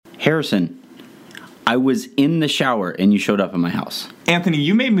Harrison, I was in the shower and you showed up at my house. Anthony,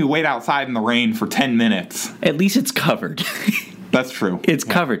 you made me wait outside in the rain for 10 minutes. At least it's covered. That's true. It's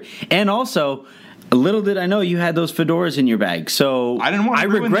covered. And also, little did I know you had those fedoras in your bag. So I didn't want to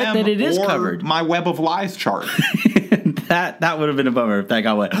ruin regret them that it is or covered. my Web of Lies chart. That would have been a bummer if that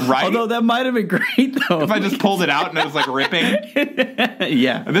got wet. Right? Although that might have been great, though. If I just pulled it out and it was like ripping.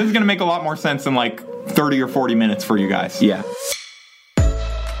 Yeah. This is going to make a lot more sense in like 30 or 40 minutes for you guys. Yeah.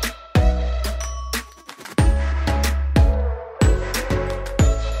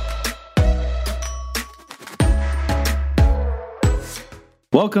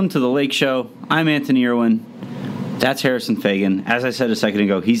 Welcome to the Lake Show. I'm Anthony Irwin. That's Harrison Fagan. As I said a second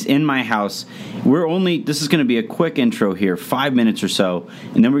ago, he's in my house. This is going to be a quick intro here, 5 minutes or so,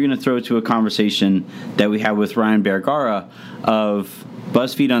 and then we're going to throw to a conversation that we had with Ryan Bergara of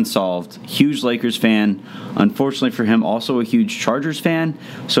BuzzFeed Unsolved, huge Lakers fan. Unfortunately for him, also a huge Chargers fan.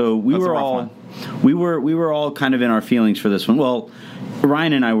 So we were all kind of in our feelings for this one. Well,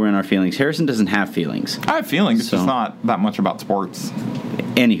 Ryan and I were in our feelings. Harrison doesn't have feelings. I have feelings. It's just not that much about sports.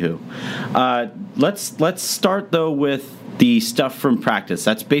 Anywho, let's start though with the stuff from practice.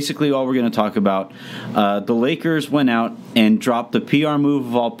 That's basically all we're going to talk about. The Lakers went out and dropped the PR move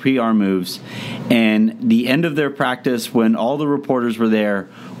of all PR moves, and the end of their practice, when all the reporters were there,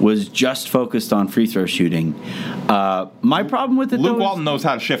 was just focused on free throw shooting. My problem with it, Luke Walton knows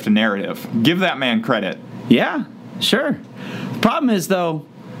how to shift a narrative. Give that man credit. Yeah, sure. Problem is though,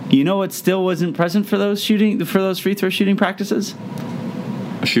 you know what still wasn't present for those free throw shooting practices?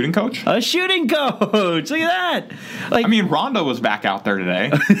 A shooting coach? A shooting coach. Look at that. I mean, Rondo was back out there today.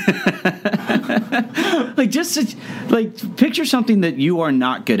 Picture something that you are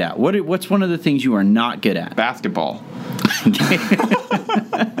not good at. What's one of the things you are not good at? Basketball.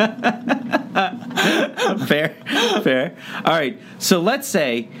 Fair. All right. So let's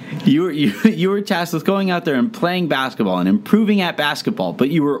say you were tasked with going out there and playing basketball and improving at basketball, but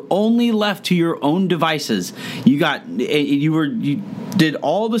you were only left to your own devices. You did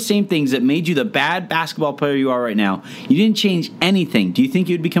all the same things that made you the bad basketball player you are right now. You didn't change anything. Do you think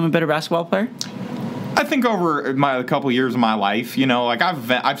you'd become a better basketball player? I think over a couple years of my life,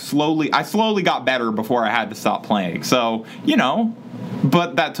 I slowly got better before I had to stop playing. So,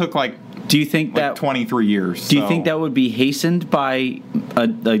 but that took do you think that 23 years? Do you think that would be hastened by a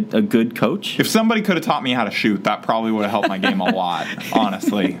good coach? If somebody could have taught me how to shoot, that probably would have helped my game a lot.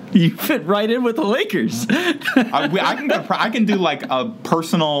 Honestly, you fit right in with the Lakers. I can do like a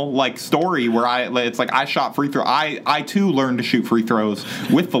personal story where I shot free throw. I too learned to shoot free throws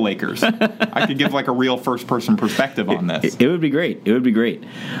with the Lakers. I could give a real first person perspective on this. It would be great.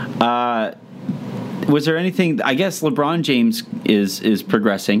 Was there anything? I guess LeBron James is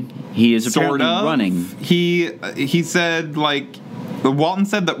progressing. He is apparently running. He said Walton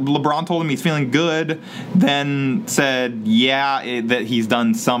said that LeBron told him he's feeling good. Then said that he's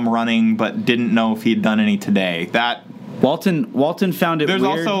done some running, but didn't know if he'd done any today. That Walton found it. There's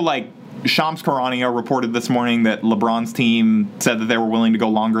weird. Also Shams Charania reported this morning that LeBron's team said that they were willing to go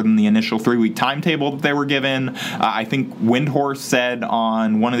longer than the initial 3-week timetable that they were given. I think Windhorst said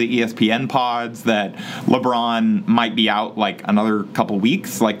on one of the ESPN pods that LeBron might be out another couple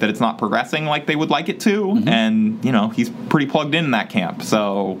weeks, that it's not progressing like they would like it to. Mm-hmm. And, he's pretty plugged in that camp.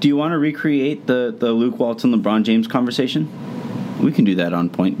 So, do you want to recreate the Luke Walton, LeBron James conversation? We can do that on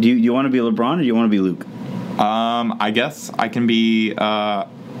point. Do you want to be LeBron or do you want to be Luke? I guess I can be...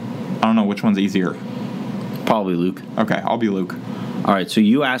 I don't know which one's easier. Probably Luke. Okay, I'll be Luke. All right, so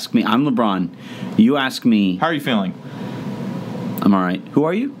you ask me. I'm LeBron. You ask me. How are you feeling? I'm all right. Who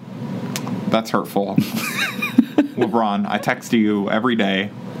are you? That's hurtful. LeBron, I text you every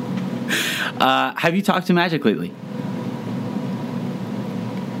day. Have you talked to Magic lately?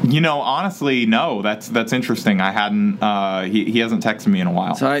 Honestly, no. That's interesting. I hadn't. He hasn't texted me in a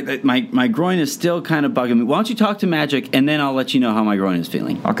while. So my groin is still kind of bugging me. Why don't you talk to Magic and then I'll let you know how my groin is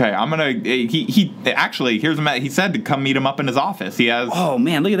feeling. Okay, I'm gonna. He actually he said to come meet him up in his office. He has. Oh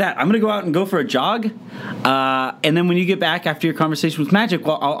man, look at that! I'm gonna go out and go for a jog, and then when you get back after your conversation with Magic,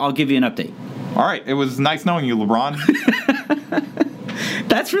 well, I'll give you an update. All right. It was nice knowing you, LeBron.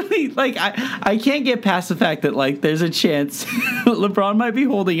 That's really, I can't get past the fact that, there's a chance LeBron might be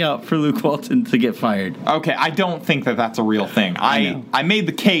holding out for Luke Walton to get fired. Okay, I don't think that that's a real thing. I made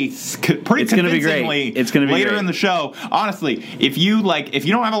the case pretty it's convincingly. It's going to be later great. in the show. Honestly, if you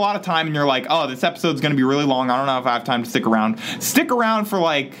don't have a lot of time and you're oh, this episode's going to be really long, I don't know if I have time to stick around. Stick around for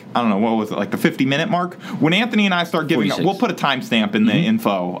I don't know, what was it, the 50-minute mark? When Anthony and I start giving, we'll put a timestamp in the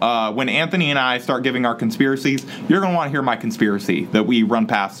info. When Anthony and I start giving our conspiracies, you're going to want to hear my conspiracy that we run run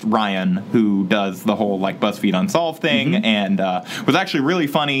past Ryan, who does the whole like BuzzFeed Unsolved thing, and was actually really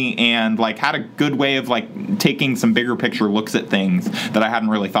funny and like had a good way of like taking some bigger picture looks at things that I hadn't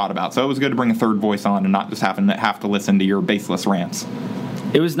really thought about. So it was good to bring a third voice on and not just have to listen to your baseless rants.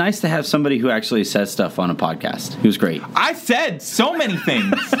 It was nice to have somebody who actually says stuff on a podcast. He was great. I said so many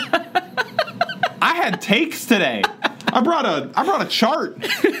things. I had takes today. I brought a chart.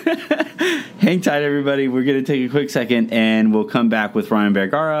 Hang tight, everybody. We're going to take a quick second, and we'll come back with Ryan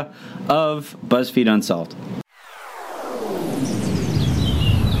Bergara of BuzzFeed Unsolved.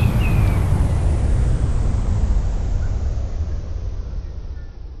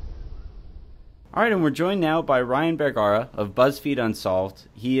 All right, and we're joined now by Ryan Bergara of BuzzFeed Unsolved.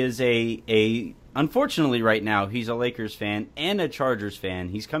 He is unfortunately right now, he's a Lakers fan and a Chargers fan.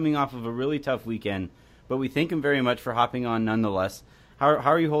 He's coming off of a really tough weekend, but we thank him very much for hopping on nonetheless. How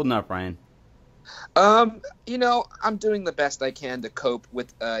are you holding up, Ryan? I'm doing the best I can to cope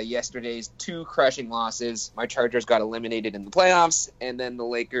with yesterday's 2 crushing losses. My Chargers got eliminated in the playoffs, and then the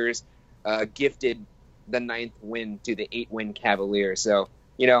Lakers gifted the 9th win to the 8-win Cavaliers. So,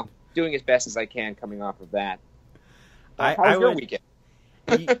 doing as best as I can coming off of that. How was your weekend?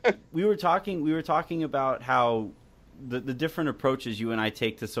 We were talking about how the different approaches you and I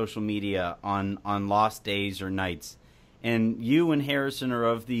take to social media on lost days or nights. And you and Harrison are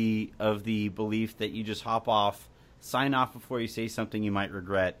of the belief that you just hop off, sign off before you say something you might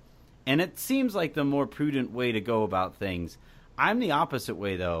regret. And it seems like the more prudent way to go about things. I'm the opposite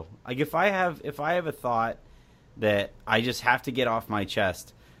way though. Like if I have a thought that I just have to get off my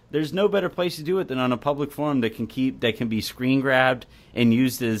chest, there's no better place to do it than on a public forum that can be screen grabbed and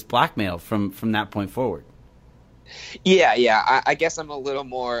used as blackmail from that point forward. Yeah. I guess I'm a little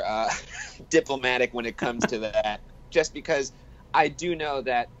more diplomatic when it comes to that, just because I do know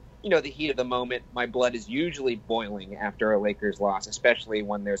that, the heat of the moment, my blood is usually boiling after a Lakers loss, especially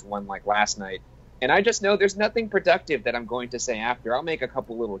when there's one like last night. And I just know there's nothing productive that I'm going to say after. I'll make a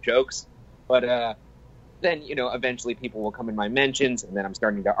couple little jokes, but then, eventually people will come in my mentions, and then I'm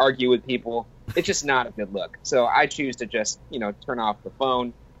starting to argue with people. It's just not a good look. So I choose to just, turn off the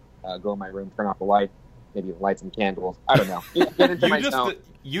phone, go in my room, turn off the light, maybe light some candles. I don't know. Get into my zone.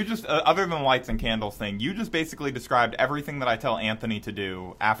 You just, other than lights and candles thing, you just basically described everything that I tell Anthony to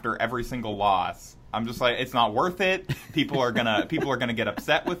do after every single loss. I'm just like, it's not worth it. People are gonna get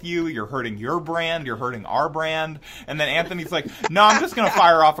upset with you. You're hurting your brand. You're hurting our brand. And then Anthony's like, no, I'm just gonna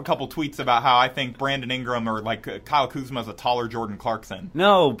fire off a couple tweets about how I think Brandon Ingram or like Kyle Kuzma is a taller Jordan Clarkson.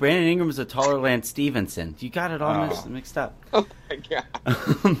 No, Brandon Ingram is a taller Lance Stevenson. You got it all mixed up. Oh my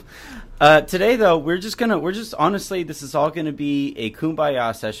God. Today though, we're just honestly, this is all gonna be a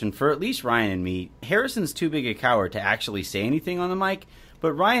kumbaya session for at least Ryan and me. Harrison's too big a coward to actually say anything on the mic.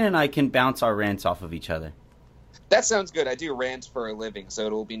 But Ryan and I can bounce our rants off of each other. That sounds good. I do rants for a living, so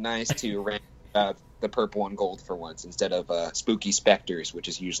it'll be nice to rant about the purple and gold for once instead of spooky specters, which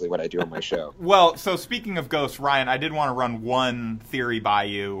is usually what I do on my show. Well, so speaking of ghosts, Ryan, I did want to run one theory by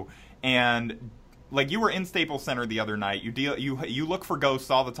you. And like you were in Staples Center the other night. You look for ghosts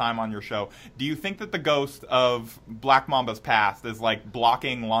all the time on your show. Do you think that the ghost of Black Mamba's past is like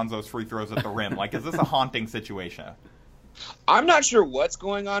blocking Lonzo's free throws at the rim? Like, is this a haunting situation? I'm not sure what's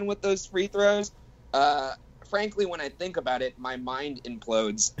going on with those free throws. Frankly, when I think about it, my mind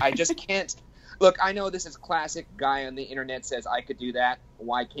implodes. I just can't. Look, I know this is classic guy on the internet says I could do that.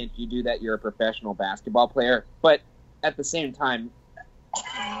 Why can't you do that? You're a professional basketball player. But at the same time,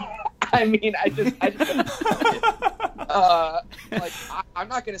 I mean, I'm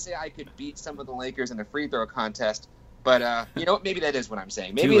not going to say I could beat some of the Lakers in a free throw contest. But you know what? Maybe that is what I'm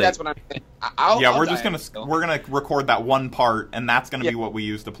saying. Maybe that's what I'm saying. We're gonna record that one part, and that's gonna be what we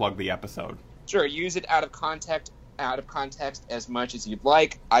use to plug the episode. Sure, use it out of context as much as you'd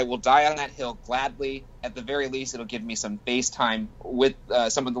like. I will die on that hill gladly. At the very least, it'll give me some FaceTime with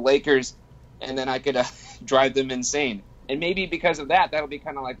some of the Lakers, and then I could drive them insane. And maybe because of that, that'll be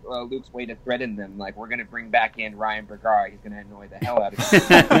kind of like Luke's way to threaten them. Like, we're gonna bring back in Ryan Bergara. He's gonna annoy the hell out of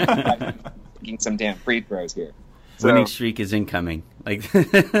him, taking some damn free throws here. Winning streak is incoming. Like,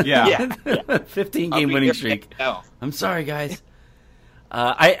 15-game winning streak. I'm sorry, guys.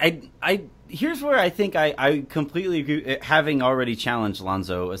 Here's where I think I completely agree. Having already challenged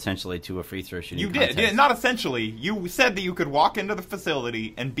Lonzo essentially to a free throw shooting contest. You did, not essentially. You said that you could walk into the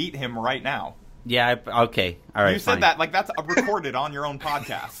facility and beat him right now. Yeah. Okay. All right. You said that like that's recorded on your own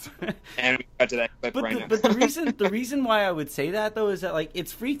podcast. And we got to that clip now. But the reason why I would say that though is that like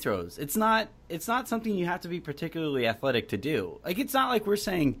it's free throws. It's not something you have to be particularly athletic to do. Like it's not like we're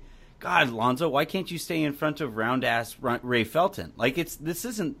saying, God, Lonzo, why can't you stay in front of round ass Ray Felton? Like this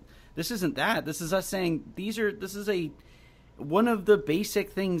isn't that. This is us saying one of the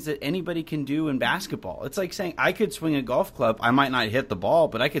basic things that anybody can do in basketball. It's like saying I could swing a golf club. I might not hit the ball,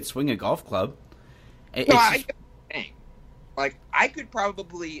 but I could swing a golf club. Like, I could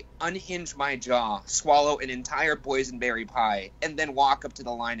probably unhinge my jaw, swallow an entire boysenberry pie, and then walk up to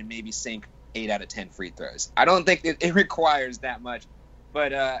the line and maybe sink 8 out of 10 free throws. I don't think it requires that much.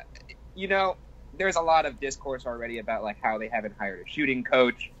 But, there's a lot of discourse already about, like, how they haven't hired a shooting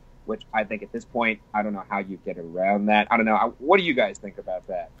coach, which I think at this point, I don't know how you get around that. I don't know. What do you guys think about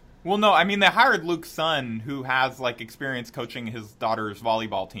that? Well, no, I mean, they hired Luke's son, who has, like, experience coaching his daughter's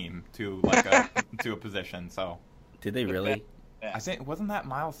volleyball team to, like, to a position, so... Did they really? I think, wasn't that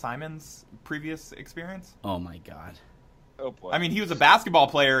Miles Simon's previous experience? Oh my God! Oh boy! I mean, he was a basketball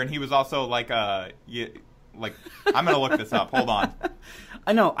player, and he was also like I'm gonna look this up. Hold on.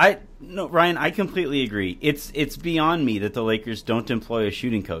 I know. No, Ryan. I completely agree. It's beyond me that the Lakers don't employ a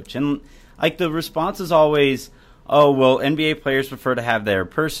shooting coach, and like the response is always, oh well, NBA players prefer to have their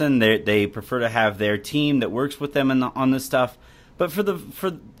person. They prefer to have their team that works with them on this stuff. But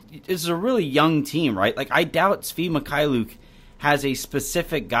it's a really young team, right? Like, I doubt Svi Mikhailuk has a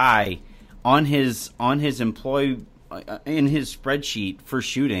specific guy on his employee in his spreadsheet for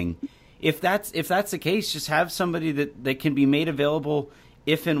shooting. If that's the case, just have somebody that can be made available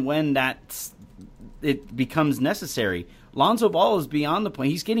if and when it becomes necessary. Lonzo Ball is beyond the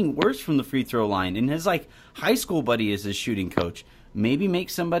point. He's getting worse from the free throw line, and his high school buddy is his shooting coach. Maybe make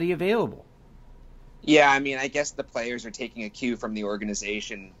somebody available. Yeah, I mean, I guess the players are taking a cue from the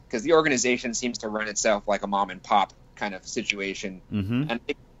organization, because the organization seems to run itself like a mom and pop kind of situation. Mm-hmm. And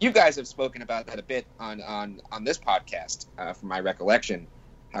you guys have spoken about that a bit on this podcast, from my recollection,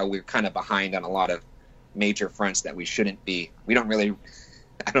 how we're kind of behind on a lot of major fronts that we shouldn't be. I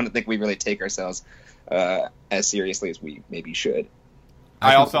don't think we really take ourselves as seriously as we maybe should.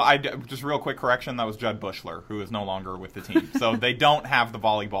 Just real quick correction, that was Judd Bushler, who is no longer with the team. So they don't have the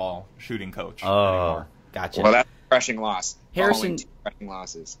volleyball shooting coach anymore. Gotcha. Well, that's a crushing loss. Harrison, crushing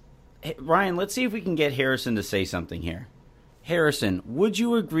losses. Hey, Ryan, let's see if we can get Harrison to say something here. Harrison, would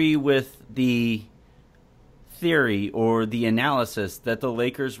you agree with the theory or the analysis that the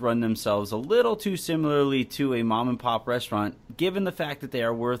Lakers run themselves a little too similarly to a mom and pop restaurant, given the fact that they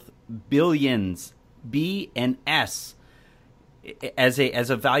are worth billions, B and S, as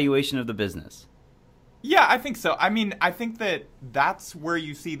a valuation of the business? Yeah, I think so. I mean, I think that's where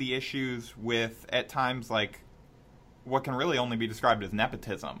you see the issues with, at times, like, what can really only be described as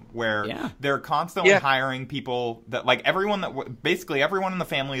nepotism, where they're constantly hiring people that, like, basically everyone in the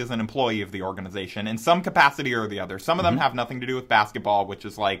family is an employee of the organization in some capacity or the other. Some of them have nothing to do with basketball, which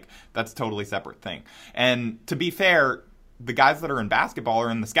is, like, that's a totally separate thing. And to be fair, the guys that are in basketball are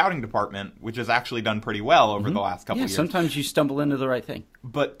in the scouting department, which has actually done pretty well over the last couple of years. Sometimes you stumble into the right thing.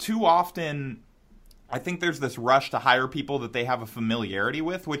 But too often, I think there's this rush to hire people that they have a familiarity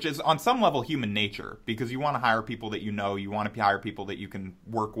with, which is on some level human nature, because you want to hire people that you know, you want to hire people that you can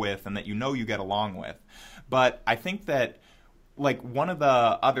work with and that you know you get along with. But I think that, like, one of the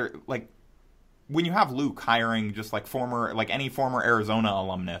other, like, when you have Luke hiring just any former Arizona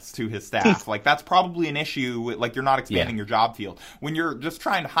alumnus to his staff, like, that's probably an issue. Like, you're not expanding your job field. When you're just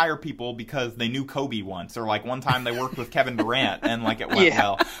trying to hire people because they knew Kobe once, or like one time they worked with Kevin Durant and like it went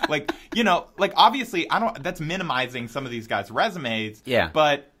well. Like, like, obviously that's minimizing some of these guys' resumes. Yeah.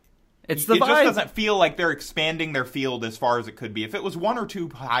 But it's the it vibe. just doesn't feel like they're expanding their field as far as it could be. If it was one or two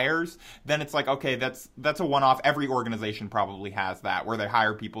hires, then it's like, okay, that's a one-off. Every organization probably has that, where they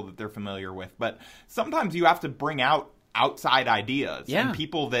hire people that they're familiar with. But sometimes you have to bring out outside ideas and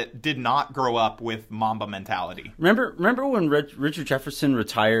people that did not grow up with Mamba mentality. Remember when Richard Jefferson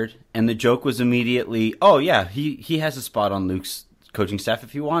retired, and the joke was immediately, oh yeah, he has a spot on Luke's coaching staff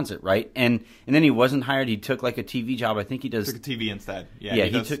if he wants it, right? And then he wasn't hired. He took like a TV job. I think he does. Took a TV instead. Yeah, he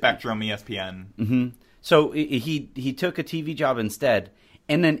does Spectrum, ESPN. Mm-hmm. So he took a TV job instead,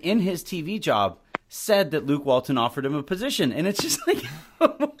 and then in his TV job said that Luke Walton offered him a position, and it's just like,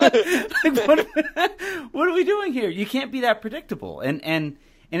 what are we doing here? You can't be that predictable, and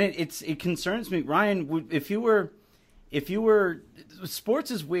it concerns me, Ryan. If you were,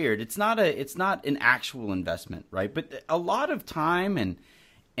 sports is weird. It's not an actual investment, right? But a lot of time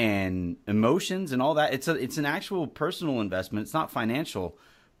and emotions and all that. It's an actual personal investment. It's not financial,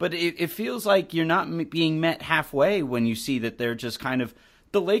 but it feels like you're not being met halfway when you see that they're just kind of.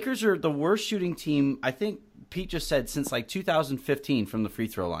 The Lakers are the worst shooting team, I think Pete just said, since like 2015 from the free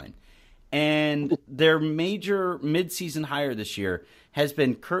throw line. And their major midseason hire this year has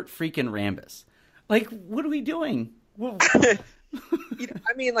been Kurt freaking Rambis. Like, what are we doing? Well,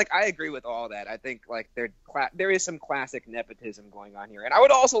 I mean, like, I agree with all that. I think, like, there is some classic nepotism going on here. And I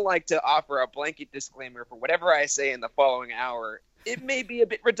would also like to offer a blanket disclaimer for whatever I say in the following hour. It may be a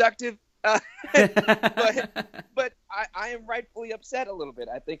bit reductive, but I am rightfully upset a little bit,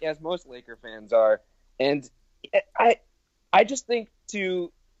 I think, as most Laker fans are. And I just think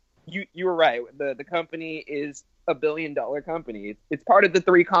you were right. The company is $1 billion company. It's part of the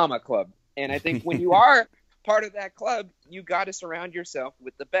 3 comma club. And I think when you are part of that club, you got to surround yourself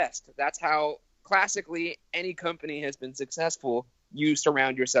with the best. That's how classically any company has been successful. You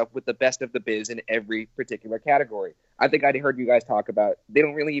surround yourself with the best of the biz in every particular category. I think I'd heard you guys talk about they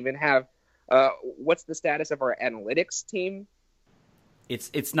don't really even have what's the status of our analytics team?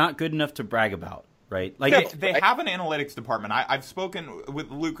 It's not good enough to brag about. Right, like they have an analytics department. I've spoken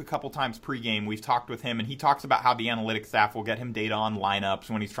with Luke a couple times pregame. We've talked with him, and he talks about how the analytics staff will get him data on lineups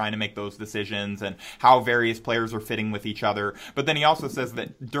when he's trying to make those decisions, and how various players are fitting with each other. But then he also says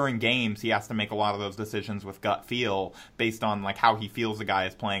that during games, he has to make a lot of those decisions with gut feel, based on like how he feels a guy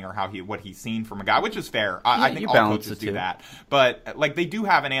is playing or what he's seen from a guy, which is fair. I think all coaches do that. But like they do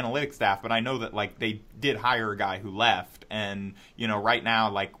have an analytics staff, but I know that like they did hire a guy who left, and right now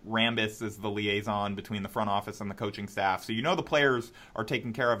like Rambis is the liaison between the front office and the coaching staff. So the players are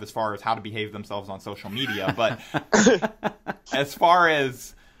taken care of as far as how to behave themselves on social media. But as far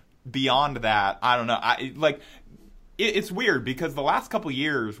as beyond that, I don't know. It's weird because the last couple of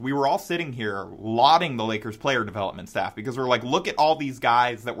years we were all sitting here lauding the Lakers player development staff because we're like, look at all these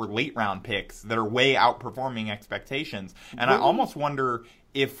guys that were late round picks that are way outperforming expectations. And I almost wonder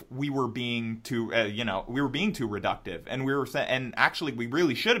if we were being too, reductive, and actually we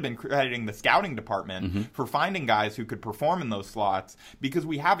really should have been crediting the scouting department for finding guys who could perform in those slots, because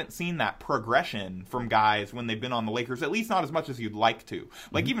we haven't seen that progression from guys when they've been on the Lakers, at least not as much as you'd like to.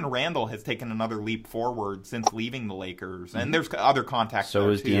 Like even Randall has taken another leap forward since leaving the Lakers, and there's other contacts. So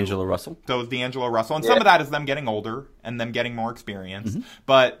is D'Angelo Russell. And some of that is them getting older and them getting more experience.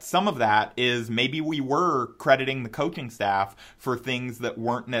 But some of that is maybe we were crediting the coaching staff for things that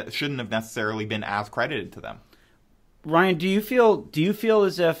shouldn't have necessarily been as credited to them. Ryan, do you feel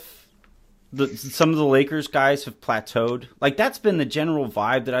as if some of the Lakers guys have plateaued? Like that's been the general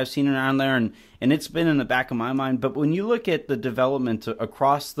vibe that I've seen around there, and it's been in the back of my mind. But when you look at the development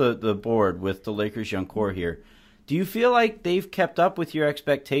across the board with the Lakers young core here, do you feel like they've kept up with your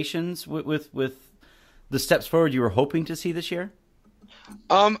expectations with the steps forward you were hoping to see this year?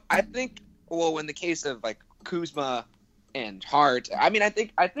 I think, well, in the case of like Kuzma and Hart, I mean, I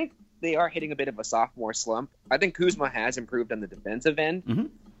think they are hitting a bit of a sophomore slump. I think Kuzma has improved on the defensive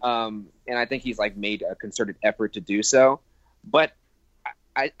end, and I think he's like made a concerted effort to do so. But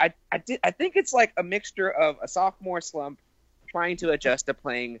I think it's like a mixture of a sophomore slump, trying to adjust to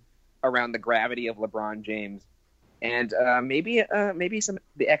playing around the gravity of LeBron James, and maybe some of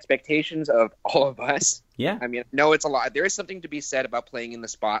the expectations of all of us. Yeah, I mean, no, it's a lot. There is something to be said about playing in the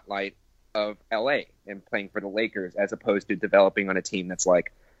spotlight of LA and playing for the Lakers, as opposed to developing on a team that's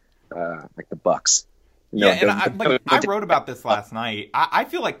like the Bucks. I wrote about this last night. I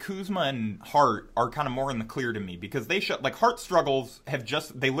feel like Kuzma and Hart are kind of more in the clear to me, because Hart's struggles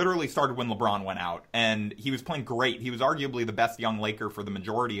they literally started when LeBron went out, and he was playing great. He was arguably the best young Laker for the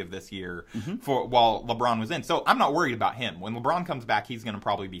majority of this year while LeBron was in. So I'm not worried about him. When LeBron comes back, he's going to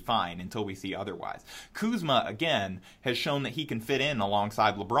probably be fine until we see otherwise. Kuzma, again, has shown that he can fit in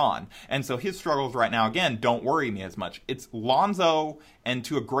alongside LeBron. And so his struggles right now, again, don't worry me as much. It's Lonzo and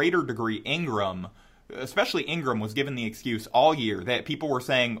to a greater degree Ingram. Especially Ingram was given the excuse all year that people were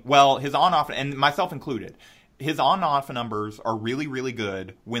saying, well, his on-off, and myself included, his on-off numbers are really, really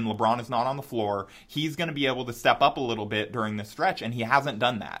good when LeBron is not on the floor. He's going to be able to step up a little bit during this stretch, and he hasn't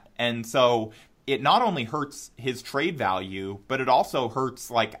done that. And so it not only hurts his trade value, but it also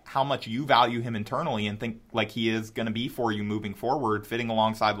hurts like how much you value him internally and think like he is going to be for you moving forward, fitting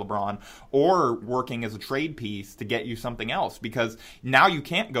alongside LeBron or working as a trade piece to get you something else. Because now you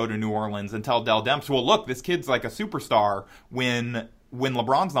can't go to New Orleans and tell Dell Demps, well, look, this kid's like a superstar when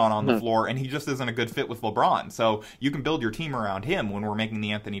LeBron's not on the floor, and he just isn't a good fit with LeBron. So you can build your team around him when we're making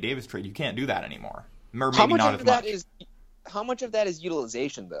the Anthony Davis trade. You can't do that anymore. Or maybe not as much. How much of that is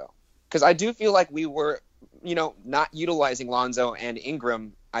utilization, though? Because I do feel like we were, not utilizing Lonzo and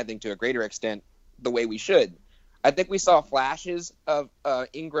Ingram, I think, to a greater extent, the way we should. I think we saw flashes of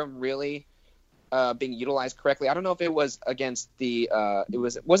Ingram really being utilized correctly. I don't know if it was against it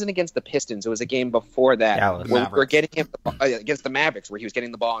wasn't against the Pistons. It was a game before that. Dallas. Where we were getting him against the Mavericks, where he was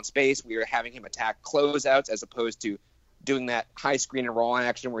getting the ball in space. We were having him attack closeouts as opposed to doing that high screen and roll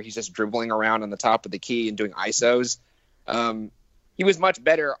action where he's just dribbling around on the top of the key and doing ISOs. He was much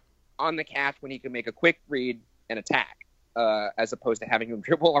better on the catch when he could make a quick read and attack. as opposed to having him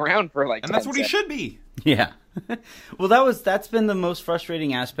dribble around for like. And 10 that's what seconds. he should be. Yeah. Well, that's been the most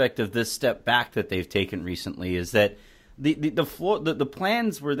frustrating aspect of this step back that they've taken recently is that the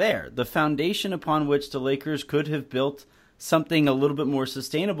plans were there. The foundation upon which the Lakers could have built something a little bit more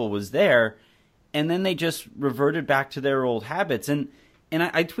sustainable was there, and then they just reverted back to their old habits. And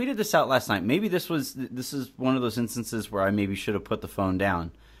I tweeted this out last night. Maybe this is one of those instances where I maybe should have put the phone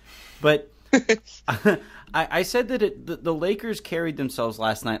down. But I said that the Lakers carried themselves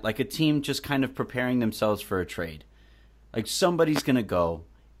last night like a team just kind of preparing themselves for a trade. Like somebody's going to go,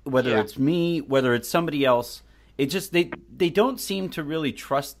 whether it's me, whether it's somebody else. It just they don't seem to really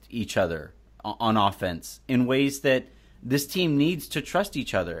trust each other on offense in ways that this team needs to trust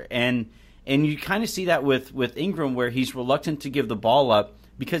each other. And you kind of see that with Ingram, where he's reluctant to give the ball up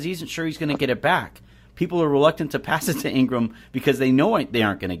because he isn't sure he's going to get it back. People are reluctant to pass it to Ingram because they know they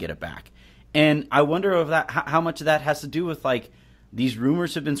aren't going to get it back. And I wonder how much of that has to do with, like, these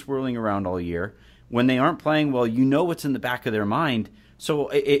rumors have been swirling around all year. When they aren't playing well, you know what's in the back of their mind. So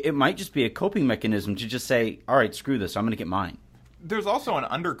it might just be a coping mechanism to just say, all right, screw this, I'm going to get mine. There's also an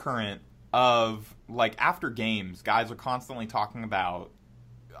undercurrent of, like, after games, guys are constantly talking about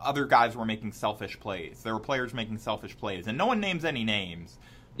other guys were making selfish plays. There were players making selfish plays. And no one names any names.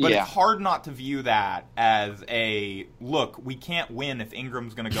 But it's hard not to view that as a, look, we can't win if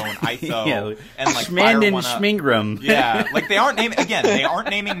Ingram's going to go in ISO and, like, fire one up. Schmingram. Yeah, like, they aren't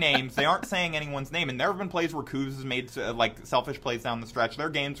naming names. They aren't saying anyone's name. And there have been plays where Kuz has made, like, selfish plays down the stretch. There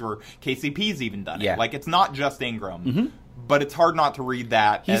are games where KCP's even done it. Like, it's not just Ingram. Mm-hmm. But it's hard not to read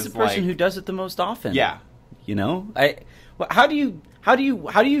that He's as, the person like, who does it the most often. Yeah. You know? How do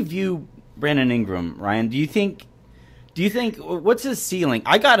you view Brandon Ingram, Ryan? Do you think what's his ceiling?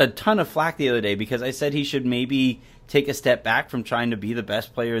 I got a ton of flack the other day because I said he should maybe take a step back from trying to be the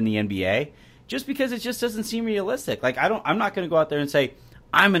best player in the NBA, just because it just doesn't seem realistic. Like I'm not going to go out there and say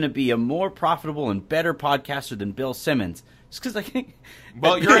I'm going to be a more profitable and better podcaster than Bill Simmons, just because I think.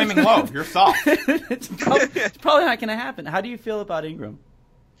 Well, you're aiming low. You're soft. It's probably not going to happen. How do you feel about Ingram?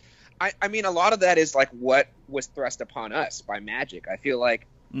 I mean, a lot of that is like what was thrust upon us by Magic. I feel like,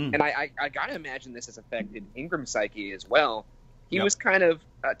 and I got to imagine this has affected Ingram's psyche as well. He was kind of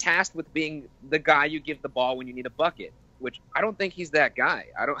tasked with being the guy you give the ball when you need a bucket, which I don't think he's that guy.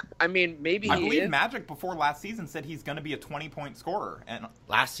 I mean, maybe he is. I believe Magic before last season said he's going to be a 20-point scorer. And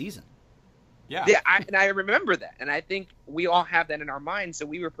last season. Yeah, and I remember that. And I think we all have that in our minds. So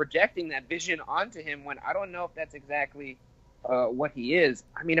we were projecting that vision onto him when I don't know if that's exactly what he is.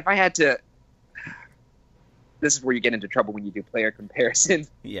 I mean, if I had to, this is where you get into trouble when you do player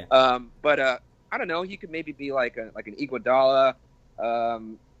comparisons. Yeah. But I don't know. He could maybe be like an Iguodala.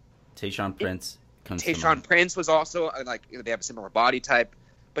 Tayshaun Prince. Tayshaun Prince was also like they have a similar body type,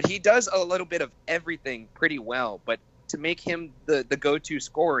 but he does a little bit of everything pretty well. But to make him the go-to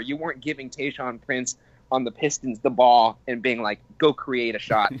scorer, you weren't giving Tayshaun Prince on the Pistons the ball and being like, go create a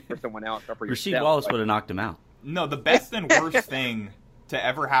shot for someone else or for yourself. Rasheed Wallace would have knocked him out. No, the best and worst thing to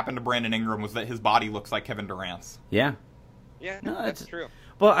ever happen to Brandon Ingram was that his body looks like Kevin Durant's. Yeah. Yeah, no, that's true.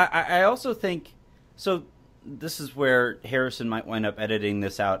 Well, I also think, so this is where Harrison might wind up editing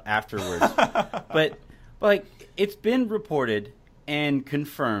this out afterwards. but like, it's been reported and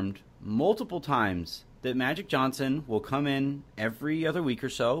confirmed multiple times that Magic Johnson will come in every other week or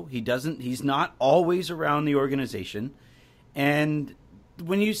so. He's not always around the organization. And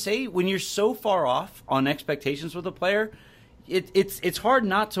when you're so far off on expectations with a player, it's hard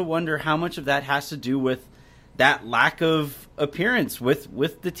not to wonder how much of that has to do with that lack of appearance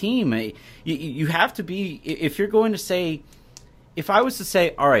with the team. You have to be, if you're going to say, if I was to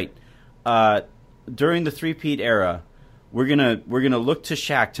say, all right, during the three-peat era, we're gonna look to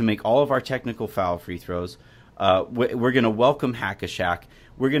Shaq to make all of our technical foul free throws. We're gonna welcome Hack-a-Shaq.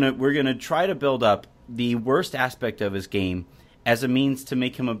 We're gonna try to build up the worst aspect of his game as a means to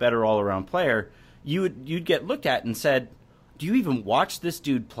make him a better all-around player. You'd get looked at and said, do you even watch this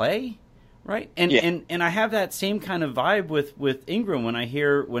dude play? Right? And I have that same kind of vibe with Ingram when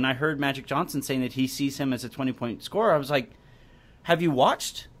I heard Magic Johnson saying that he sees him as a 20-point scorer. I was like, have you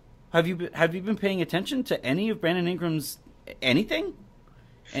watched? Have you been paying attention to any of Brandon Ingram's anything?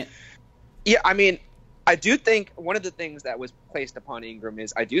 Yeah, I mean, I do think one of the things that was placed upon Ingram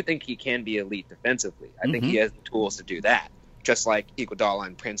is I do think he can be elite defensively. I think he has the tools to do that, just like Iguodala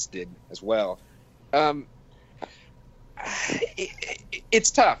and Prince did as well.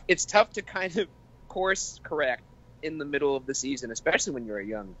 It's tough. It's tough to kind of course correct in the middle of the season, especially when you're a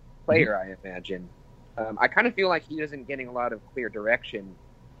young player, I imagine. I kind of feel like he isn't getting a lot of clear direction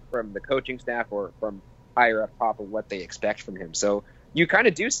from the coaching staff or from higher up top of what they expect from him. So you kind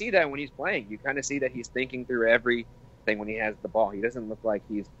of do see that when he's playing. You kind of see that he's thinking through every thing when he has the ball. He doesn't look like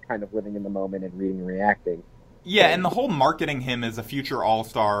he's kind of living in the moment and reading and reacting. Yeah, and the whole marketing him as a future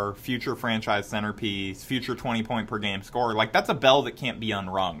all-star, future franchise centerpiece, future 20-point-per-game scorer, like, that's a bell that can't be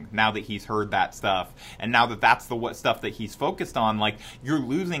unrung now that he's heard that stuff. And now that that's the stuff that he's focused on, like, you're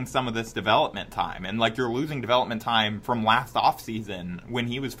losing some of this development time. And, like, you're losing development time from last offseason when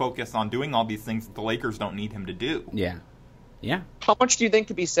he was focused on doing all these things that the Lakers don't need him to do. Yeah. Yeah. How much do you think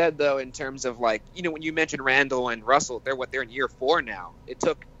could be said, though, in terms of, like, you know, when you mentioned Randall and Russell, they're in year 4 now. It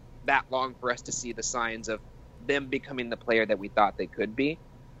took that long for us to see the signs of them becoming the player that we thought they could be.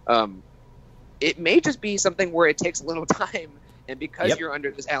 It may just be something where it takes a little time, and because you're under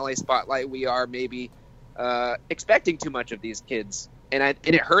this LA spotlight, we are maybe expecting too much of these kids. And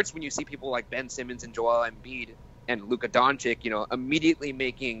it hurts when you see people like Ben Simmons and Joel Embiid and Luka Doncic, you know, immediately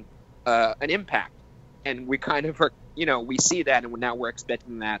making an impact. And we kind of are, you know, we see that, and now we're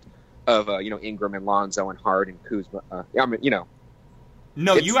expecting that of, you know, Ingram and Lonzo and Harden and Kuzma. I mean, you know.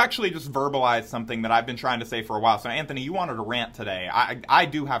 No, you actually just verbalized something that I've been trying to say for a while. So, Anthony, you wanted a rant today. I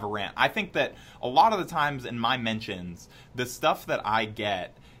do have a rant. I think that a lot of the times in my mentions, the stuff that I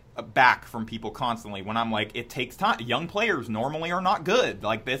get back from people constantly when I'm like, it takes time. Young players normally are not good.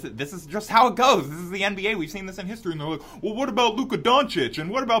 Like, this is just how it goes. This is the NBA. We've seen this in history. And they're like, well, what about Luka Doncic? And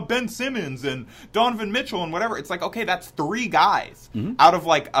what about Ben Simmons and Donovan Mitchell and whatever? It's like, okay, that's 3 guys out of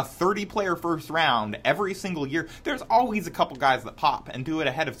like a 30-player first round every single year. There's always a couple guys that pop and do it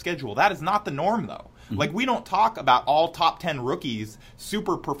ahead of schedule. That is not the norm, though. Like, we don't talk about all top 10 rookies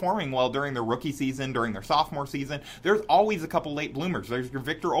super performing well during their rookie season, during their sophomore season. There's always a couple late bloomers. There's your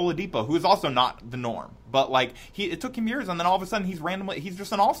Victor Oladipo, who is also not the norm. But, like, it took him years, and then all of a sudden he's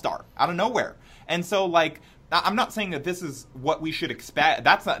just an all-star out of nowhere. And so, like, I'm not saying that this is what we should expect.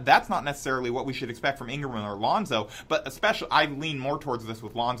 That's not necessarily what we should expect from Ingram or Lonzo, but especially I lean more towards this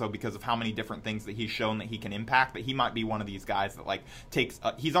with Lonzo because of how many different things that he's shown that he can impact, that he might be one of these guys that, like, takes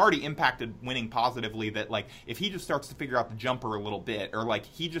he's already impacted winning positively, that, like, if he just starts to figure out the jumper a little bit, or, like,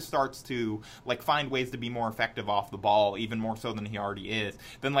 he just starts to, like, find ways to be more effective off the ball, even more so than he already is,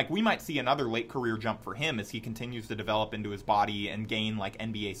 then, like, we might see another late career jump for him as he continues to develop into his body and gain, like,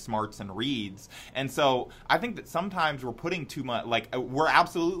 NBA smarts and reads. And so I think that sometimes we're putting too much, like, we're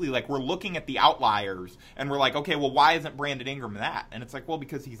absolutely, like, we're looking at the outliers and we're like, okay, well, why isn't Brandon Ingram that? And it's like, well,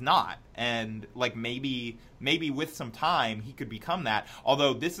 because he's not. And, like, maybe with some time he could become that.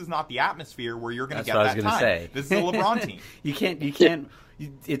 Although this is not the atmosphere where you're going to get that time. Say. This is a LeBron team. You can't.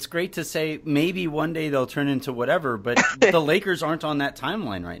 It's great to say maybe one day they'll turn into whatever, but the Lakers aren't on that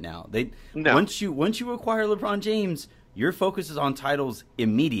timeline right now. Once you acquire LeBron James, your focus is on titles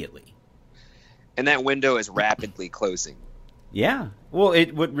immediately. And that window is rapidly closing. Yeah. Well,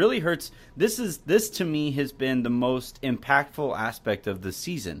 what really hurts, this to me has been the most impactful aspect of the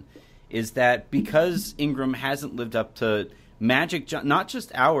season, is that because Ingram hasn't lived up to not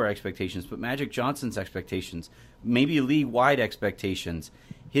just our expectations, but Magic Johnson's expectations, maybe league-wide expectations,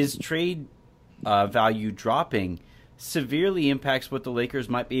 his trade value dropping severely impacts what the Lakers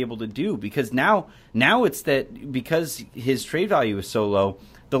might be able to do, because now it's that because his trade value is so low,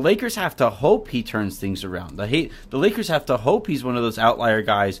 the Lakers have to hope he turns things around. The Lakers have to hope he's one of those outlier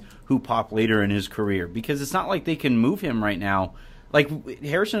guys who pop later in his career, because it's not like they can move him right now. Like,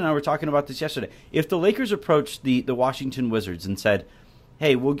 Harrison and I were talking about this yesterday. If the Lakers approached the Washington Wizards and said,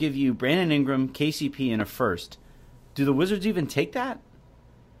 hey, we'll give you Brandon Ingram, KCP, and a first, do the Wizards even take that?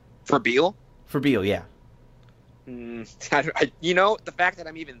 For Beal? For Beal, yeah. You know, the fact that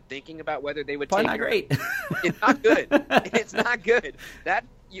I'm even thinking about whether they would Probably take not great. It's not good. It's not good.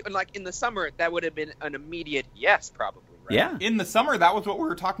 Like, in the summer, that would have been an immediate yes, probably. Right? Yeah. In the summer, that was what we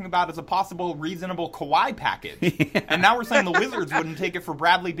were talking about as a possible reasonable Kawhi package. Yeah. And now we're saying the Wizards wouldn't take it for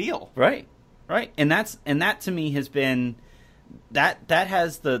Bradley Beal. Right. And that to me has been that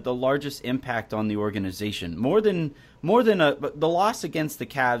has the largest impact on the organization. More than the loss against the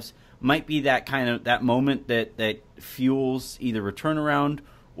Cavs might be that kind of that moment that fuels either a turnaround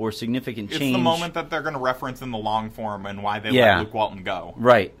or significant change. It's the moment that they're going to reference in the long form and why they let Luke Walton go.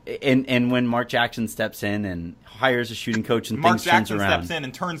 Right. And when Mark Jackson steps in and hires a shooting coach and Mark things turns around. Mark Jackson steps in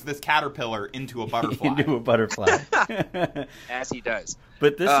and turns this caterpillar into a butterfly. As he does.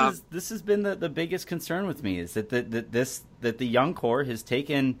 But this has been the biggest concern with me, is that the young core has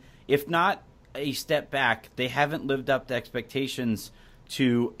taken, if not a step back, they haven't lived up to expectations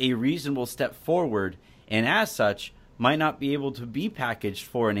to a reasonable step forward, and as such might not be able to be packaged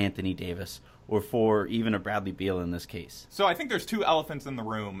for an Anthony Davis or for even a Bradley Beal in this case. So I think there's 2 elephants in the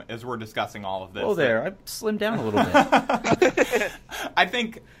room as we're discussing all of this. Oh, there. I slimmed down a little bit. I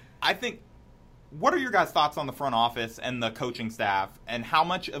think what are your guys' thoughts on the front office and the coaching staff, and how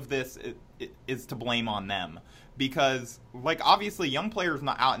much of this is to blame on them? because, like, obviously young players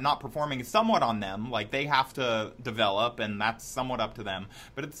not performing is somewhat on them. Like, they have to develop, and that's somewhat up to them.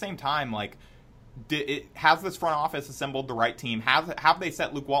 But at the same time, like, has this front office assembled the right team? Have they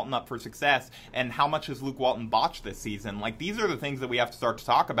set Luke Walton up for success? And how much has Luke Walton botched this season? Like, these are the things that we have to start to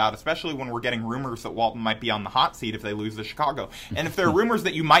talk about, especially when we're getting rumors that Walton might be on the hot seat if they lose to Chicago. And if there are rumors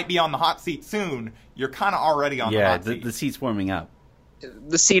that you might be on the hot seat soon, you're kind of already on the hot seat. Yeah, the seat's warming up.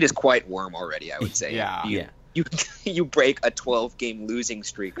 The seat is quite warm already, I would say. Yeah. You break a 12-game losing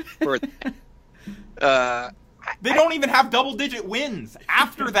streak for They don't even have double-digit wins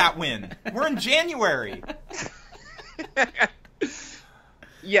after that win. We're in January.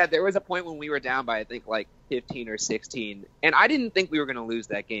 Yeah, there was a point when we were down by, I think, like 15 or 16, and I didn't think we were going to lose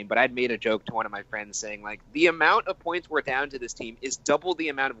that game, but I'd made a joke to one of my friends saying, like, the amount of points we're down to this team is double the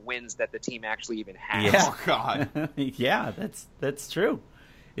amount of wins that the team actually even has. Yeah. Oh, God. Yeah, that's true.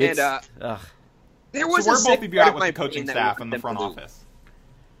 There was so where both of you at with the coaching staff and the front office?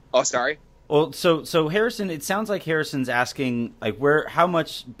 Oh, sorry? Well, so Harrison, it sounds like Harrison's asking, like, how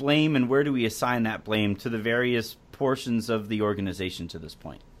much blame and where do we assign that blame to the various portions of the organization to this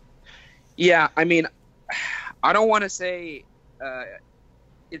point? Yeah, I mean, I don't want to say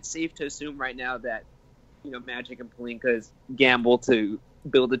it's safe to assume right now that, Magic and Pelinka's gamble to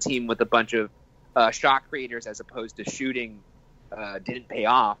build a team with a bunch of shot creators as opposed to shooting didn't pay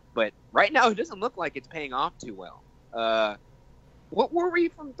off. But right now, it doesn't look like it's paying off too well. What were we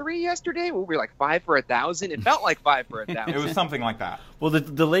from 3 yesterday? Were we like 5 for 1,000? It felt like 5 for 1,000. It was something like that. Well,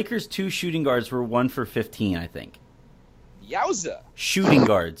 the Lakers' 2 shooting guards were 1 for 15, I think. Yowza. Shooting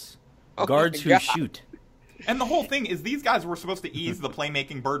guards. Oh guards who shoot. And the whole thing is these guys were supposed to ease the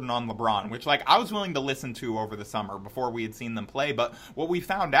playmaking burden on LeBron, which, like, I was willing to listen to over the summer before we had seen them play. But what we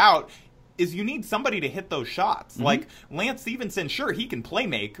found out is you need somebody to hit those shots. Mm-hmm. Like, Lance Stevenson, sure, he can play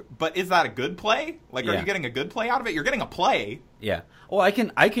make, but is that a good play? Like, are you getting a good play out of it? You're getting a play. Yeah. Well, I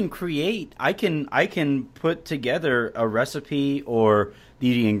can create, I can put together a recipe or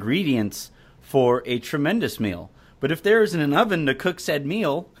the ingredients for a tremendous meal. But if there isn't an oven to cook said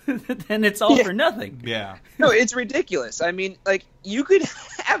meal, then it's all for nothing. Yeah. No, it's ridiculous. I mean, like, you could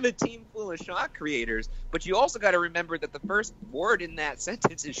have a team full of shot creators, but you also got to remember that the first word in that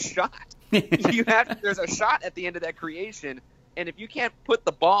sentence is shot. There's a shot at the end of that creation, and if you can't put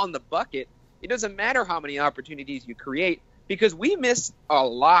the ball in the bucket, it doesn't matter how many opportunities you create, because we miss a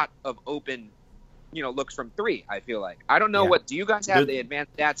lot of open, looks from 3, I feel like. I don't know what, do you guys have the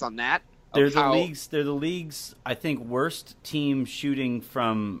advanced stats on that? They're the league's, I think, worst team shooting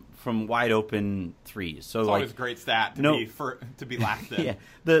from wide open threes. So it's always a great stat to be laughed at. Yeah.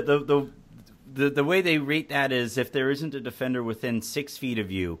 The way they rate that is if there isn't a defender within 6 feet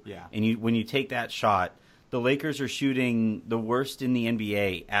of you, and when you take that shot, the Lakers are shooting the worst in the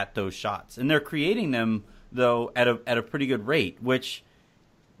NBA at those shots, and they're creating them though at a pretty good rate, which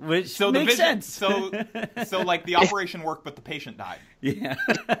makes sense. So like the operation worked, but the patient died. Yeah,